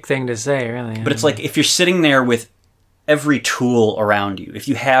dick thing to say, really. But it's like if you're sitting there with every tool around you, if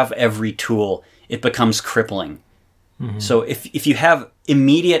you have every tool, it becomes crippling. Mm-hmm. So if you have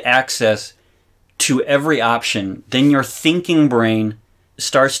immediate access to every option, then your thinking brain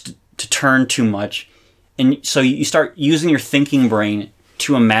starts to turn too much. And so you start using your thinking brain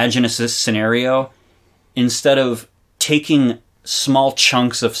to imagine a scenario instead of taking small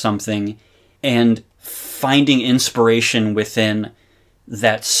chunks of something and finding inspiration within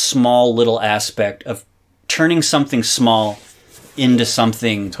that small little aspect of turning something small into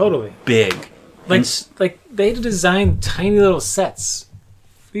something totally big. Like they designed tiny little sets.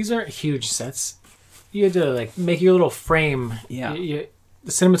 These aren't huge sets. You had to like make your little frame. Yeah. The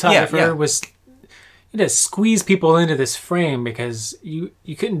cinematographer was... You had to squeeze people into this frame because you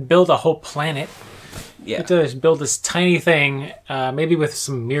couldn't build a whole planet. Yeah. You had to just build this tiny thing, maybe with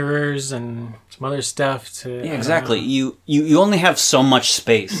some mirrors and some other stuff to... Yeah, exactly. You only have so much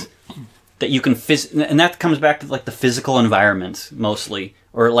space that you can... And that comes back to like the physical environment mostly,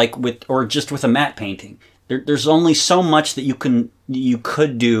 or just with a matte painting. There's only so much that you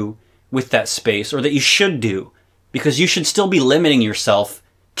could do with that space, or that you should do, because you should still be limiting yourself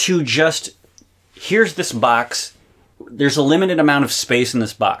to just... Here's this box. There's a limited amount of space in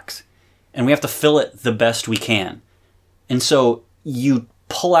this box, and we have to fill it the best we can. And so you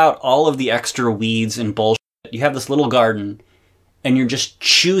pull out all of the extra weeds and bullshit. You have this little garden, and you're just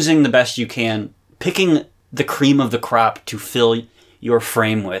choosing the best you can, picking the cream of the crop to fill your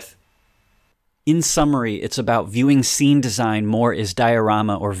frame with. In summary, it's about viewing scene design more as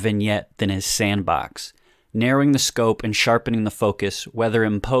diorama or vignette than as sandbox. Narrowing the scope and sharpening the focus, whether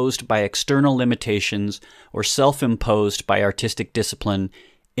imposed by external limitations or self-imposed by artistic discipline,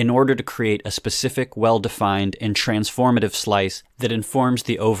 in order to create a specific, well-defined, and transformative slice that informs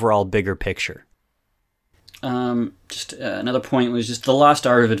the overall bigger picture. Another point was just the lost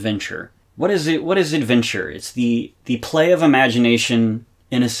art of adventure. What is it? What is adventure? It's the play of imagination,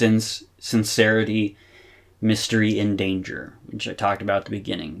 innocence, sincerity, mystery, and danger, which I talked about at the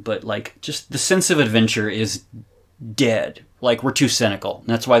beginning. But like, just the sense of adventure is dead. Like, we're too cynical. And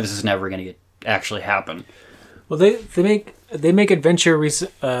that's why this is never going to actually happen. Well, they make adventure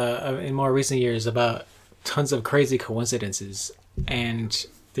in more recent years about tons of crazy coincidences, and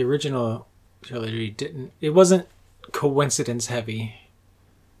the original trilogy didn't. It wasn't coincidence heavy.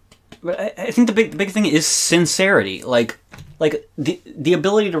 But I think the big thing is sincerity. Like like the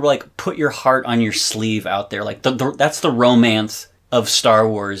ability to like put your heart on your sleeve out there, like that's the romance of Star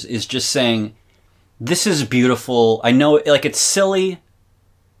Wars, is just saying, this is beautiful. I know, like, it's silly.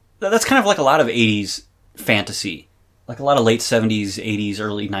 That's kind of like a lot of 80s fantasy, like a lot of late 70s, 80s,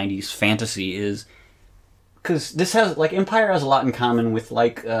 early 90s fantasy is, because this has, like, Empire has a lot in common with,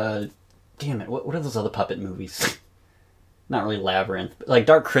 like, damn it, what are those other puppet movies? Not really Labyrinth, but like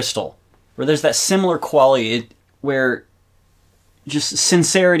Dark Crystal, where there's that similar quality where just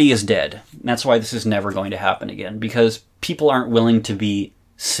sincerity is dead. And that's why this is never going to happen again, because people aren't willing to be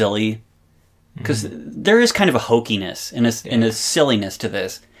silly, because there is kind of a hokiness and a silliness to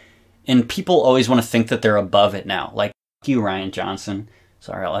this. And people always want to think that they're above it now. Like, you, Ryan Johnson.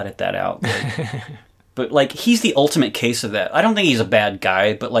 Sorry, I'll edit that out. But like, he's the ultimate case of that. I don't think he's a bad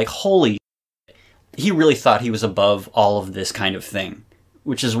guy, but like, holy shit, he really thought he was above all of this kind of thing.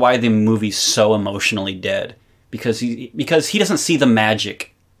 Which is why the movie's so emotionally dead. Because he doesn't see the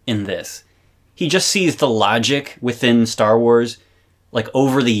magic in this. He just sees the logic within Star Wars, like,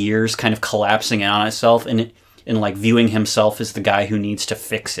 over the years kind of collapsing in on itself, and like viewing himself as the guy who needs to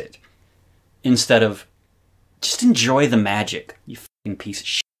fix it. Instead of, just enjoy the magic, you fucking piece of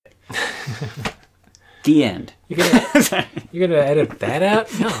shit. The end. You're gonna edit that out?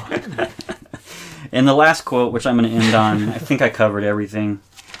 No. And the last quote, which I'm gonna end on, I think I covered everything.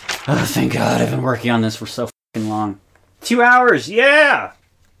 Oh, thank God, I've been working on this for so fucking long. 2 hours, yeah!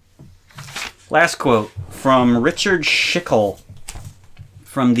 Last quote from Richard Schickel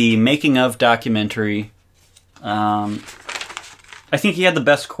from the Making of documentary. I think he had the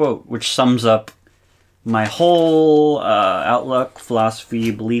best quote, which sums up my whole outlook,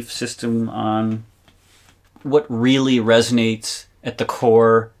 philosophy, belief system on what really resonates at the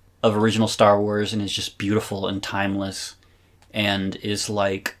core of original Star Wars and is just beautiful and timeless and is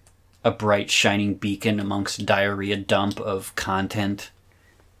like a bright, shining beacon amongst diarrhea dump of content,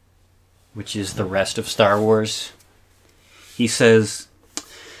 which is the rest of Star Wars. He says,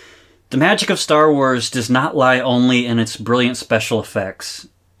 "The magic of Star Wars does not lie only in its brilliant special effects.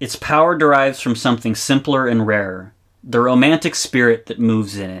 Its power derives from something simpler and rarer, the romantic spirit that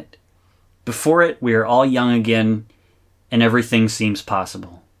moves in it. Before it, we are all young again, and everything seems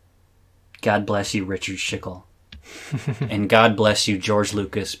possible." God bless you, Richard Schickel. And God bless you, George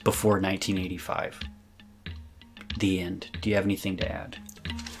Lucas, before 1985. The end. Do you have anything to add?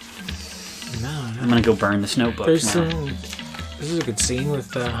 No. I'm going to go burn this notebook now. This is a good scene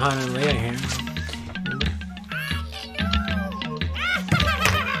with Han and Leia here.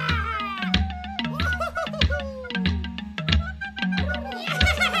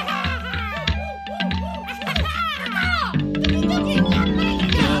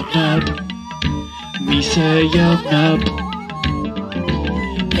 Say yup yup.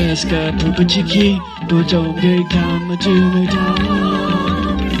 Eska pupa chiki, botonge kama jume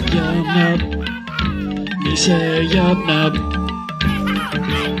down. Yup yup. Me say yup yup.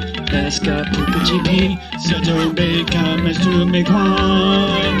 Eska pupa chiki, botonge kama jume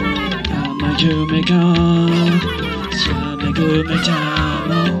kwan. Kama jume kwan. Shama gume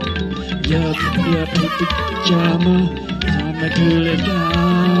tama. Yup yup pupa jama. Sama kule down.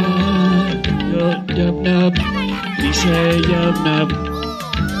 Yup nup, we say yup nup.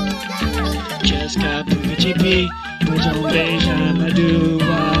 Just got PGP, but on beige I'm a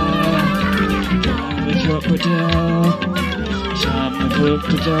do-wa. With your patel, some cook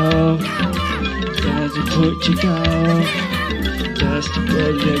patel. Does it put you go? Just to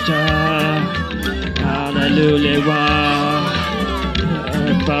put your jaw. Hallelujah,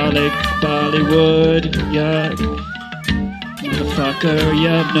 Bollywood, yup. Motherfucker,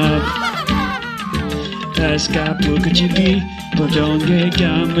 yup nup. Eska puka chiki, botonge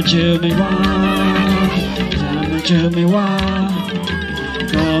kama jume wa. Kama jume wa.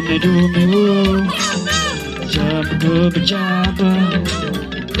 Kame dume woo. Jabba dooba jabba.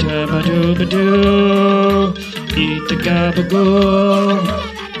 Jabba dooba doo. Eat the gabagool.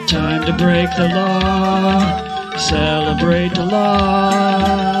 Time to break the law. Celebrate the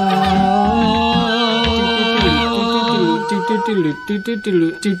law.